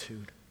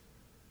gratitude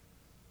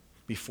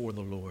before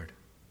the Lord.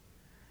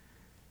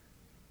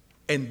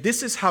 And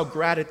this is how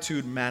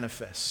gratitude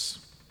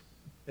manifests.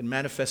 It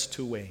manifests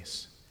two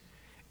ways.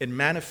 It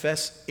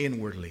manifests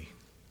inwardly,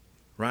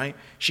 right?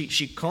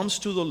 She comes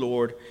to the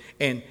Lord,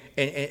 and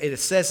it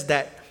says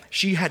that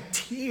she had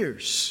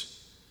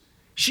tears.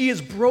 She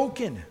is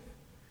broken.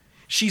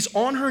 She's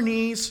on her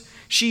knees.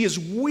 She is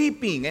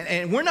weeping.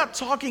 And we're not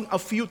talking a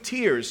few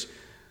tears.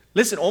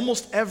 Listen,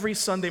 almost every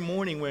Sunday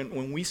morning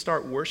when we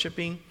start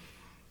worshiping,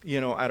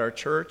 at our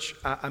church,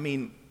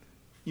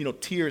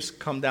 tears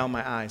come down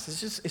my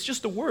eyes. It's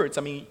just the words.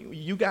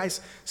 You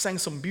guys sang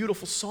some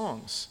beautiful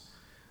songs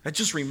that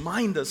just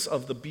remind us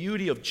of the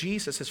beauty of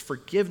Jesus, his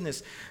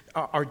forgiveness,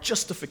 our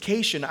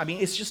justification.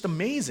 It's just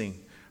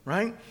amazing,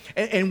 right?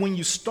 And when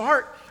you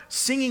start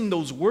singing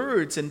those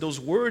words and those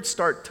words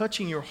start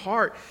touching your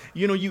heart,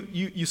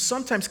 you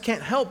sometimes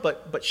can't help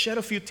but shed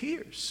a few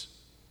tears.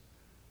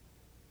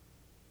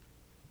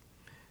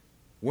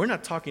 We're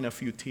not talking a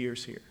few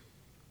tears here.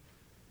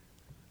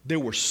 There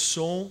was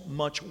so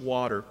much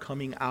water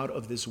coming out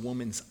of this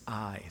woman's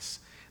eyes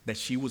that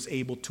she was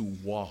able to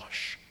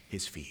wash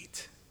his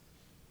feet.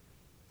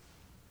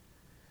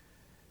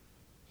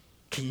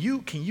 Can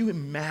you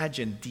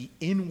imagine the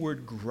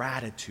inward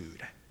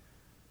gratitude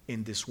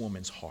in this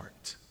woman's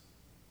heart?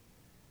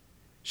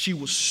 She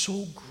was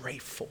so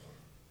grateful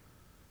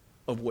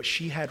of what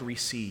she had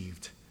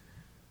received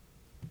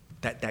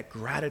that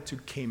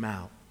gratitude came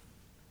out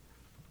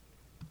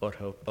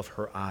of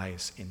her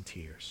eyes in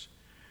tears.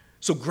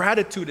 So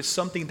gratitude is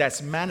something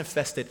that's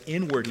manifested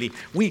inwardly.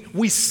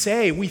 We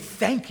say, we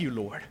thank you,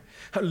 Lord.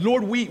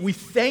 Lord, we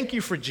thank you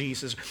for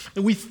Jesus.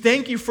 We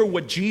thank you for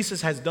what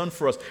Jesus has done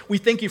for us. We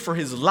thank you for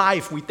his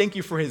life. We thank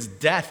you for his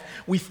death.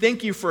 We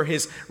thank you for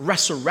his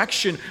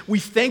resurrection. We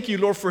thank you,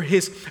 Lord, for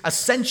his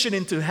ascension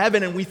into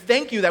heaven. And we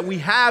thank you that we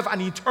have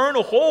an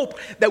eternal hope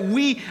that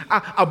we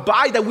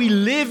abide, that we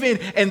live in,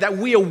 and that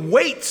we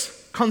await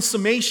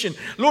consummation.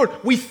 Lord,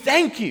 we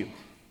thank you.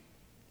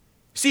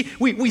 See,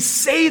 we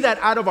say that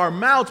out of our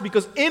mouths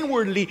because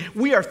inwardly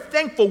we are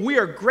thankful, we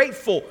are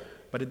grateful,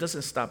 but it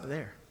doesn't stop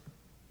there.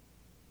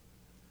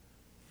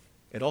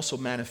 It also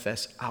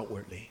manifests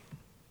outwardly.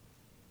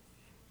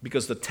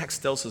 Because the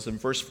text tells us in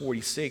verse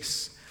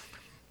 46,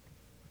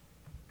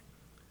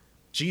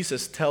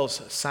 Jesus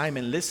tells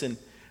Simon, listen,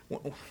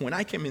 when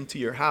I came into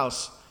your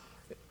house,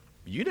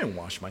 you didn't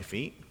wash my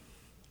feet.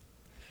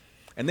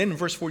 And then in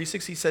verse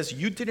 46, he says,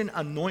 you didn't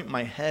anoint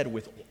my head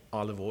with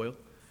olive oil,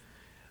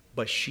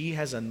 but she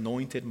has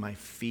anointed my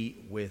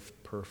feet with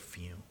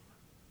perfume.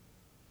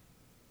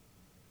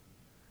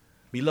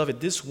 Beloved,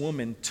 this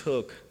woman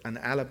took an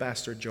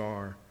alabaster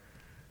jar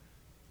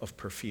of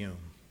perfume,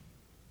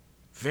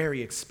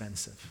 very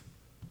expensive.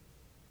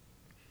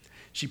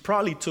 She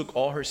probably took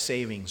all her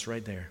savings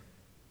right there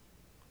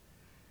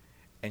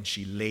and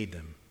she laid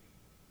them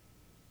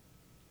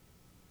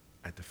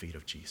at the feet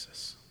of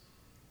Jesus.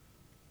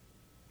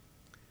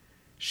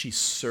 She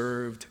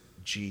served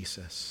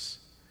Jesus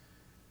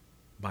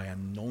by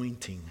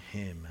anointing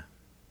him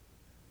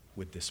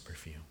with this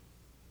perfume.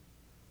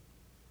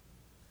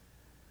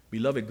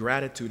 Beloved,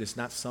 gratitude is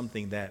not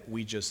something that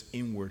we just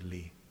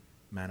inwardly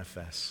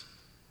manifest.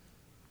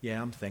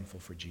 Yeah, I'm thankful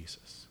for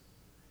Jesus.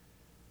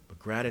 But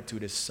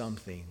gratitude is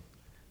something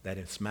that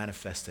is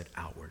manifested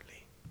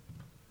outwardly.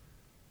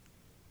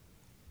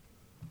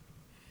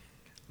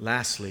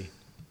 Lastly,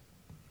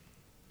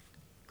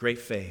 great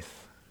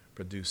faith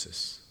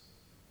produces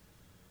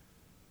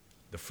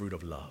the fruit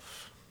of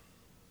love.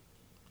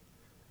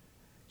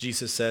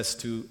 Jesus says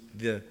to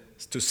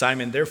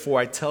Simon, therefore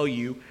I tell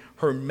you,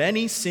 her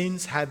many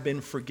sins have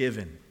been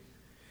forgiven.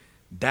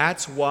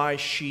 That's why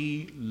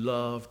she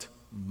loved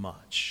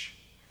much.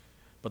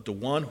 But the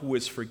one who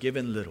is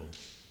forgiven little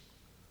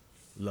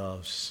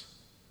loves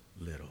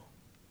little.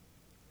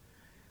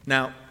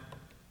 Now,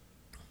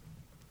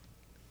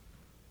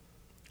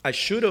 I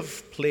should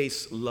have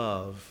placed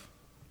love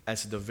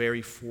as the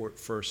very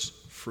first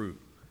fruit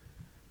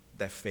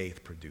that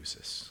faith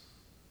produces.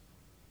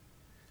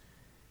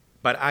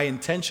 But I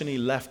intentionally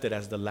left it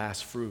as the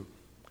last fruit.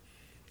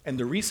 And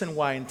the reason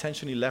why I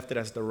intentionally left it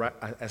as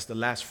the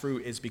last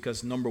fruit is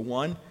because, number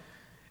one,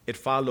 it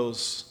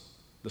follows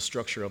the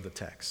structure of the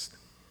text.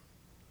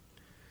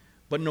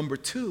 But number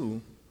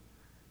two,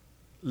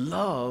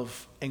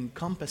 love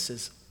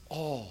encompasses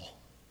all.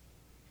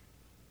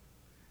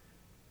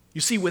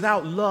 You see,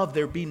 without love,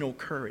 there be no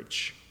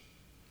courage.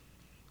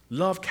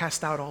 Love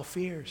casts out all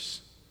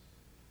fears.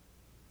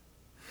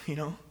 You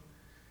know?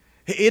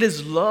 It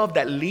is love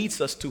that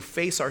leads us to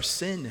face our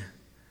sin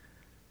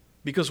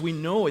because we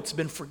know it's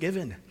been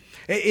forgiven.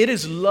 It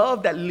is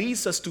love that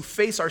leads us to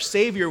face our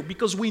Savior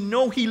because we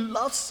know He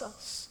loves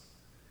us.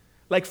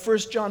 Like 1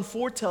 John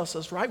 4 tells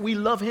us, right? We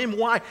love Him.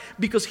 Why?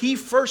 Because He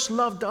first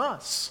loved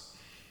us.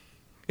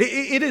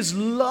 It is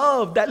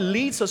love that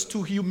leads us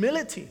to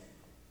humility.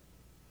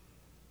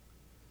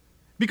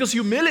 Because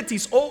humility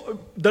is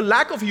the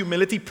lack of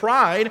humility,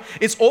 pride,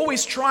 is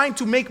always trying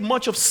to make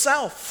much of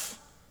self.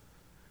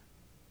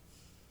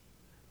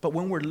 But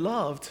when we're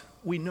loved,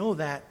 we know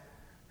that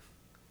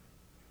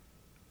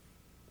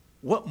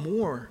what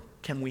more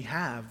can we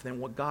have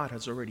than what God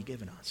has already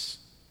given us?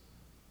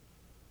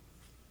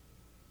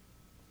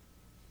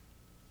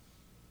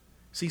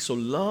 See, so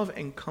love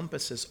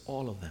encompasses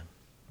all of them.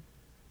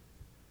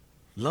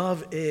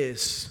 Love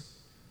is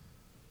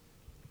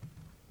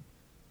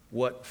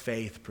what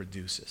faith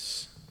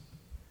produces.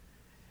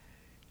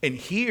 And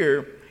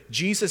here,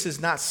 Jesus is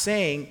not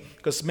saying,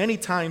 because many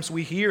times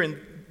we hear in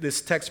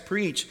this text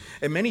preach,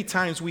 and many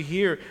times we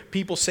hear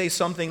people say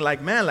something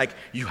like, man, like,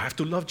 you have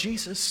to love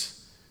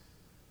Jesus.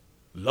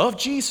 Love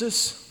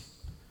Jesus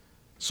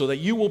so that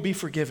you will be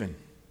forgiven.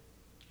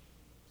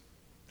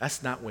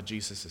 That's not what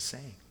Jesus is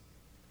saying.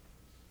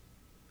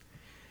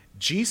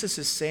 Jesus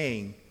is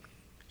saying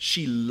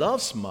she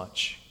loves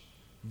much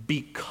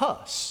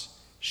because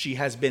she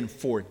has been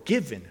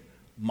forgiven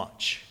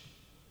much.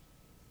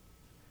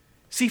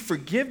 See,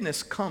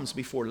 forgiveness comes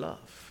before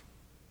love.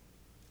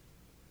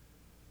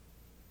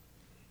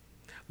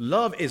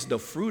 Love is the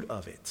fruit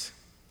of it.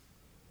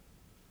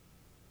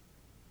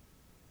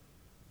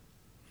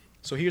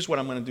 So here's what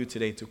I'm going to do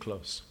today to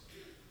close.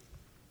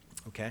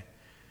 Okay?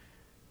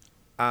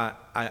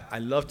 I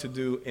love to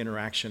do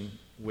interaction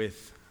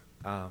with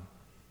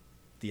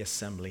the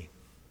assembly.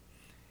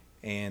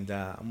 And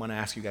I'm going to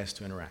ask you guys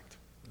to interact.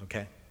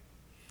 Okay?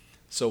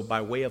 So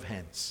by way of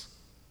hands,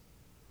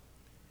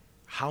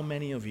 how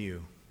many of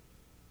you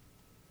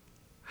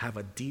have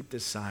a deep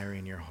desire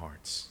in your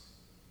hearts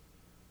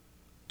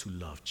to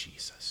love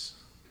Jesus?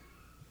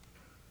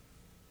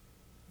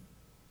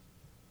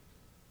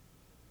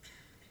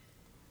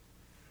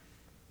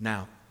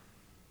 Now,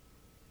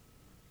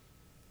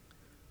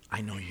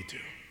 I know you do.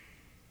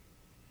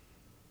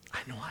 I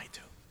know I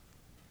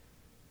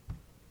do.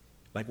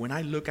 Like when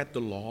I look at the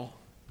law,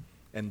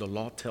 and the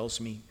law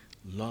tells me,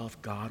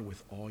 love God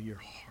with all your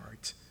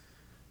heart,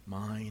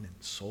 mind, and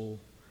soul.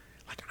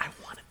 Like, I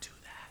want to do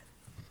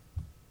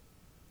that.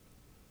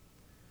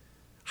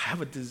 I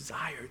have a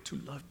desire to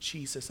love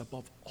Jesus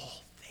above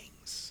all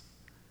things.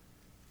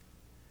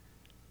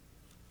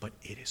 But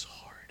it is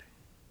hard,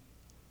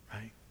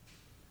 right?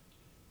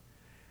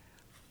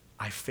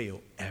 I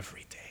fail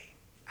every day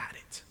at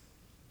it.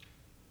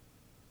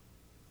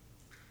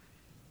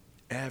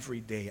 Every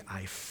day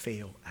I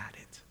fail at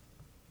it.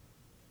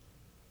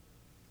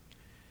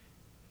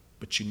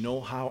 But you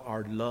know how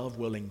our love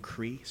will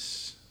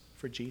increase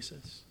for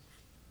Jesus?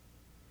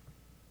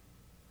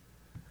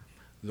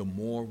 The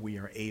more we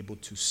are able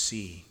to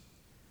see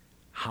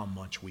how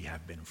much we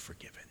have been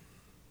forgiven.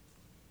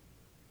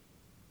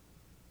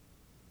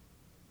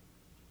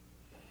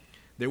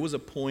 There was a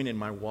point in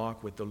my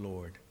walk with the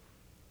Lord,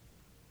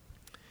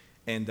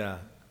 and I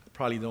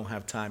probably don't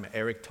have time.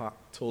 Eric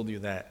told you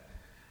that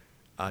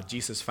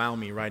Jesus found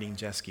me riding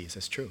jet skis.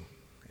 That's true.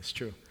 It's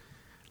true.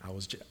 I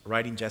was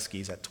riding jet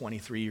skis at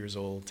 23 years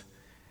old,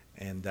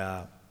 and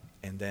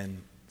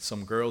then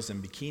some girls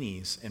in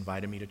bikinis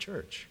invited me to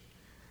church,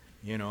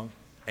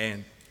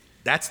 and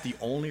that's the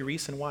only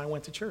reason why I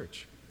went to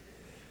church.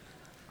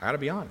 I gotta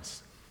be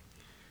honest.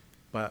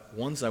 But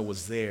once I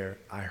was there,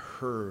 I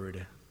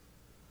heard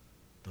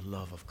the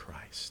love of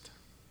Christ.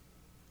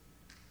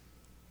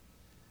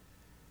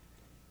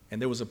 And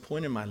there was a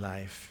point in my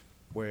life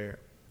where,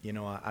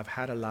 I've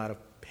had a lot of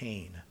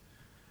pain.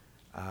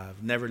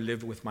 I've never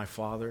lived with my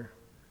father.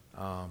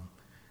 I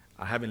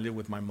haven't lived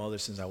with my mother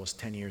since I was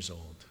 10 years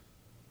old.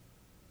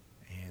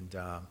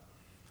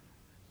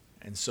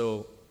 And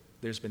so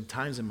there's been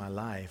times in my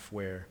life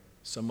where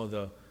some of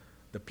the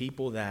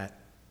people that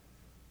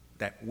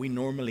we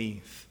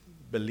normally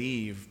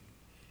believe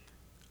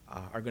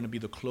are going to be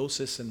the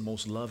closest and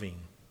most loving,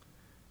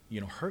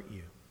 hurt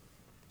you.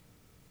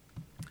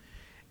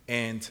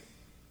 And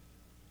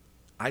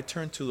I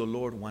turned to the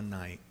Lord one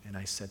night and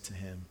I said to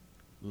him,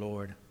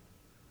 Lord,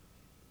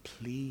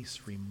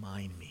 please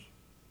remind me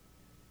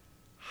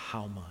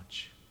how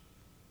much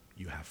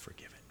you have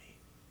forgiven me.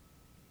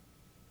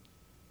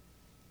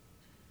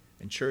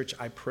 And church,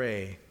 I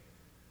pray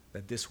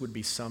that this would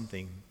be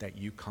something that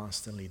you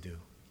constantly do.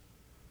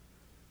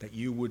 That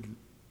you would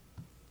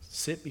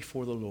sit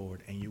before the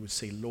Lord and you would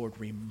say, Lord,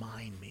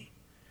 remind me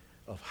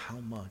of how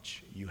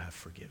much you have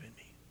forgiven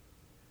me.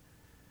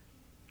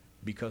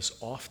 Because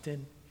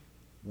often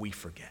we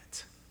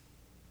forget.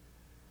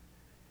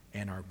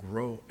 And our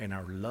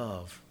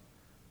love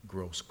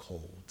grows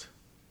cold.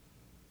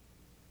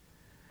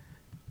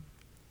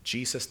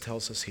 Jesus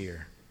tells us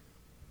here,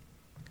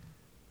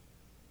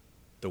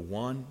 the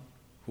one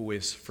who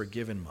is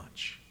forgiven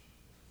much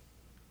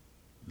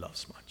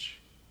loves much.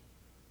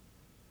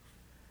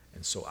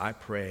 And so I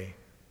pray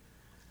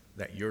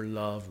that your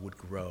love would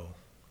grow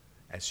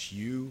as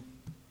you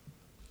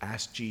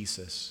ask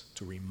Jesus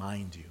to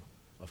remind you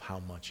of how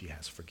much he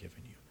has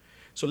forgiven you.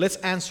 So let's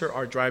answer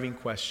our driving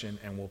question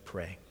and we'll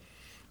pray.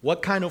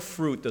 What kind of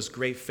fruit does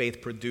great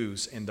faith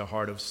produce in the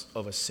heart of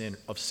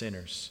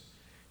sinners?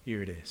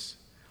 Here it is.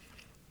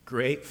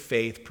 Great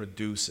faith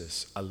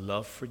produces a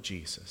love for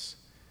Jesus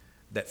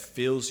that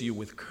fills you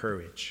with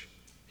courage,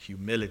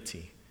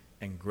 humility,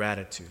 and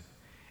gratitude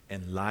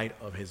in light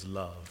of his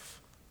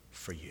love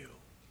for you.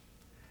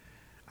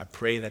 I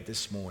pray that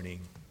this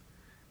morning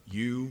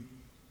you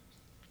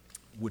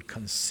would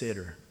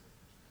consider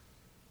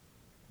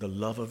the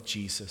love of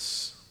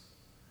Jesus,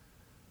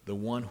 the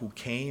one who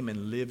came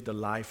and lived the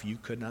life you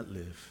could not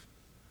live,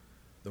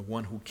 the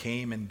one who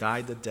came and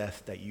died the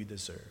death that you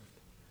deserved,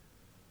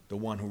 the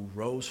one who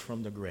rose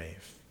from the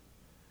grave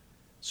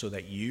so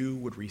that you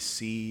would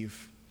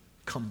receive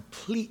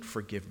complete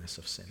forgiveness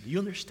of sin. Do you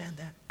understand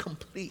that?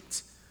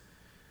 Complete.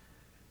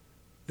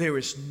 There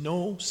is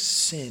no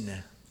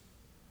sin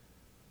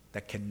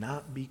that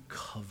cannot be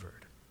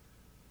covered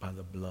by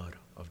the blood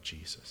of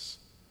Jesus.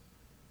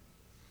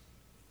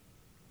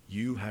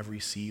 You have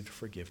received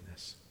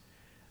forgiveness.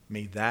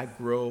 May that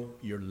grow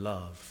your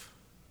love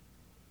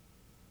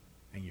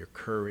and your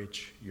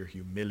courage, your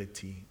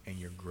humility, and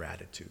your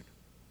gratitude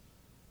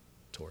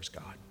towards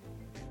God.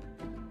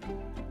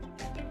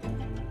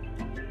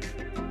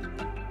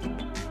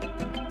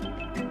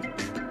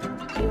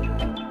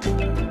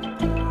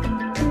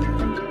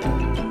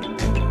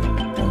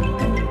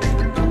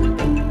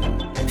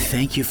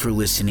 Thank you for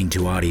listening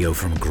to audio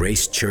from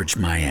Grace Church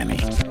Miami.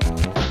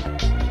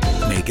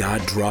 May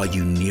God draw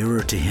you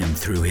nearer to him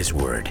through his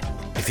word.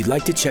 If you'd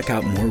like to check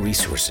out more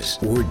resources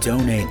or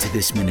donate to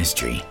this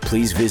ministry,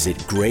 please visit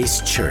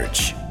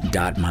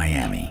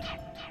gracechurch.miami.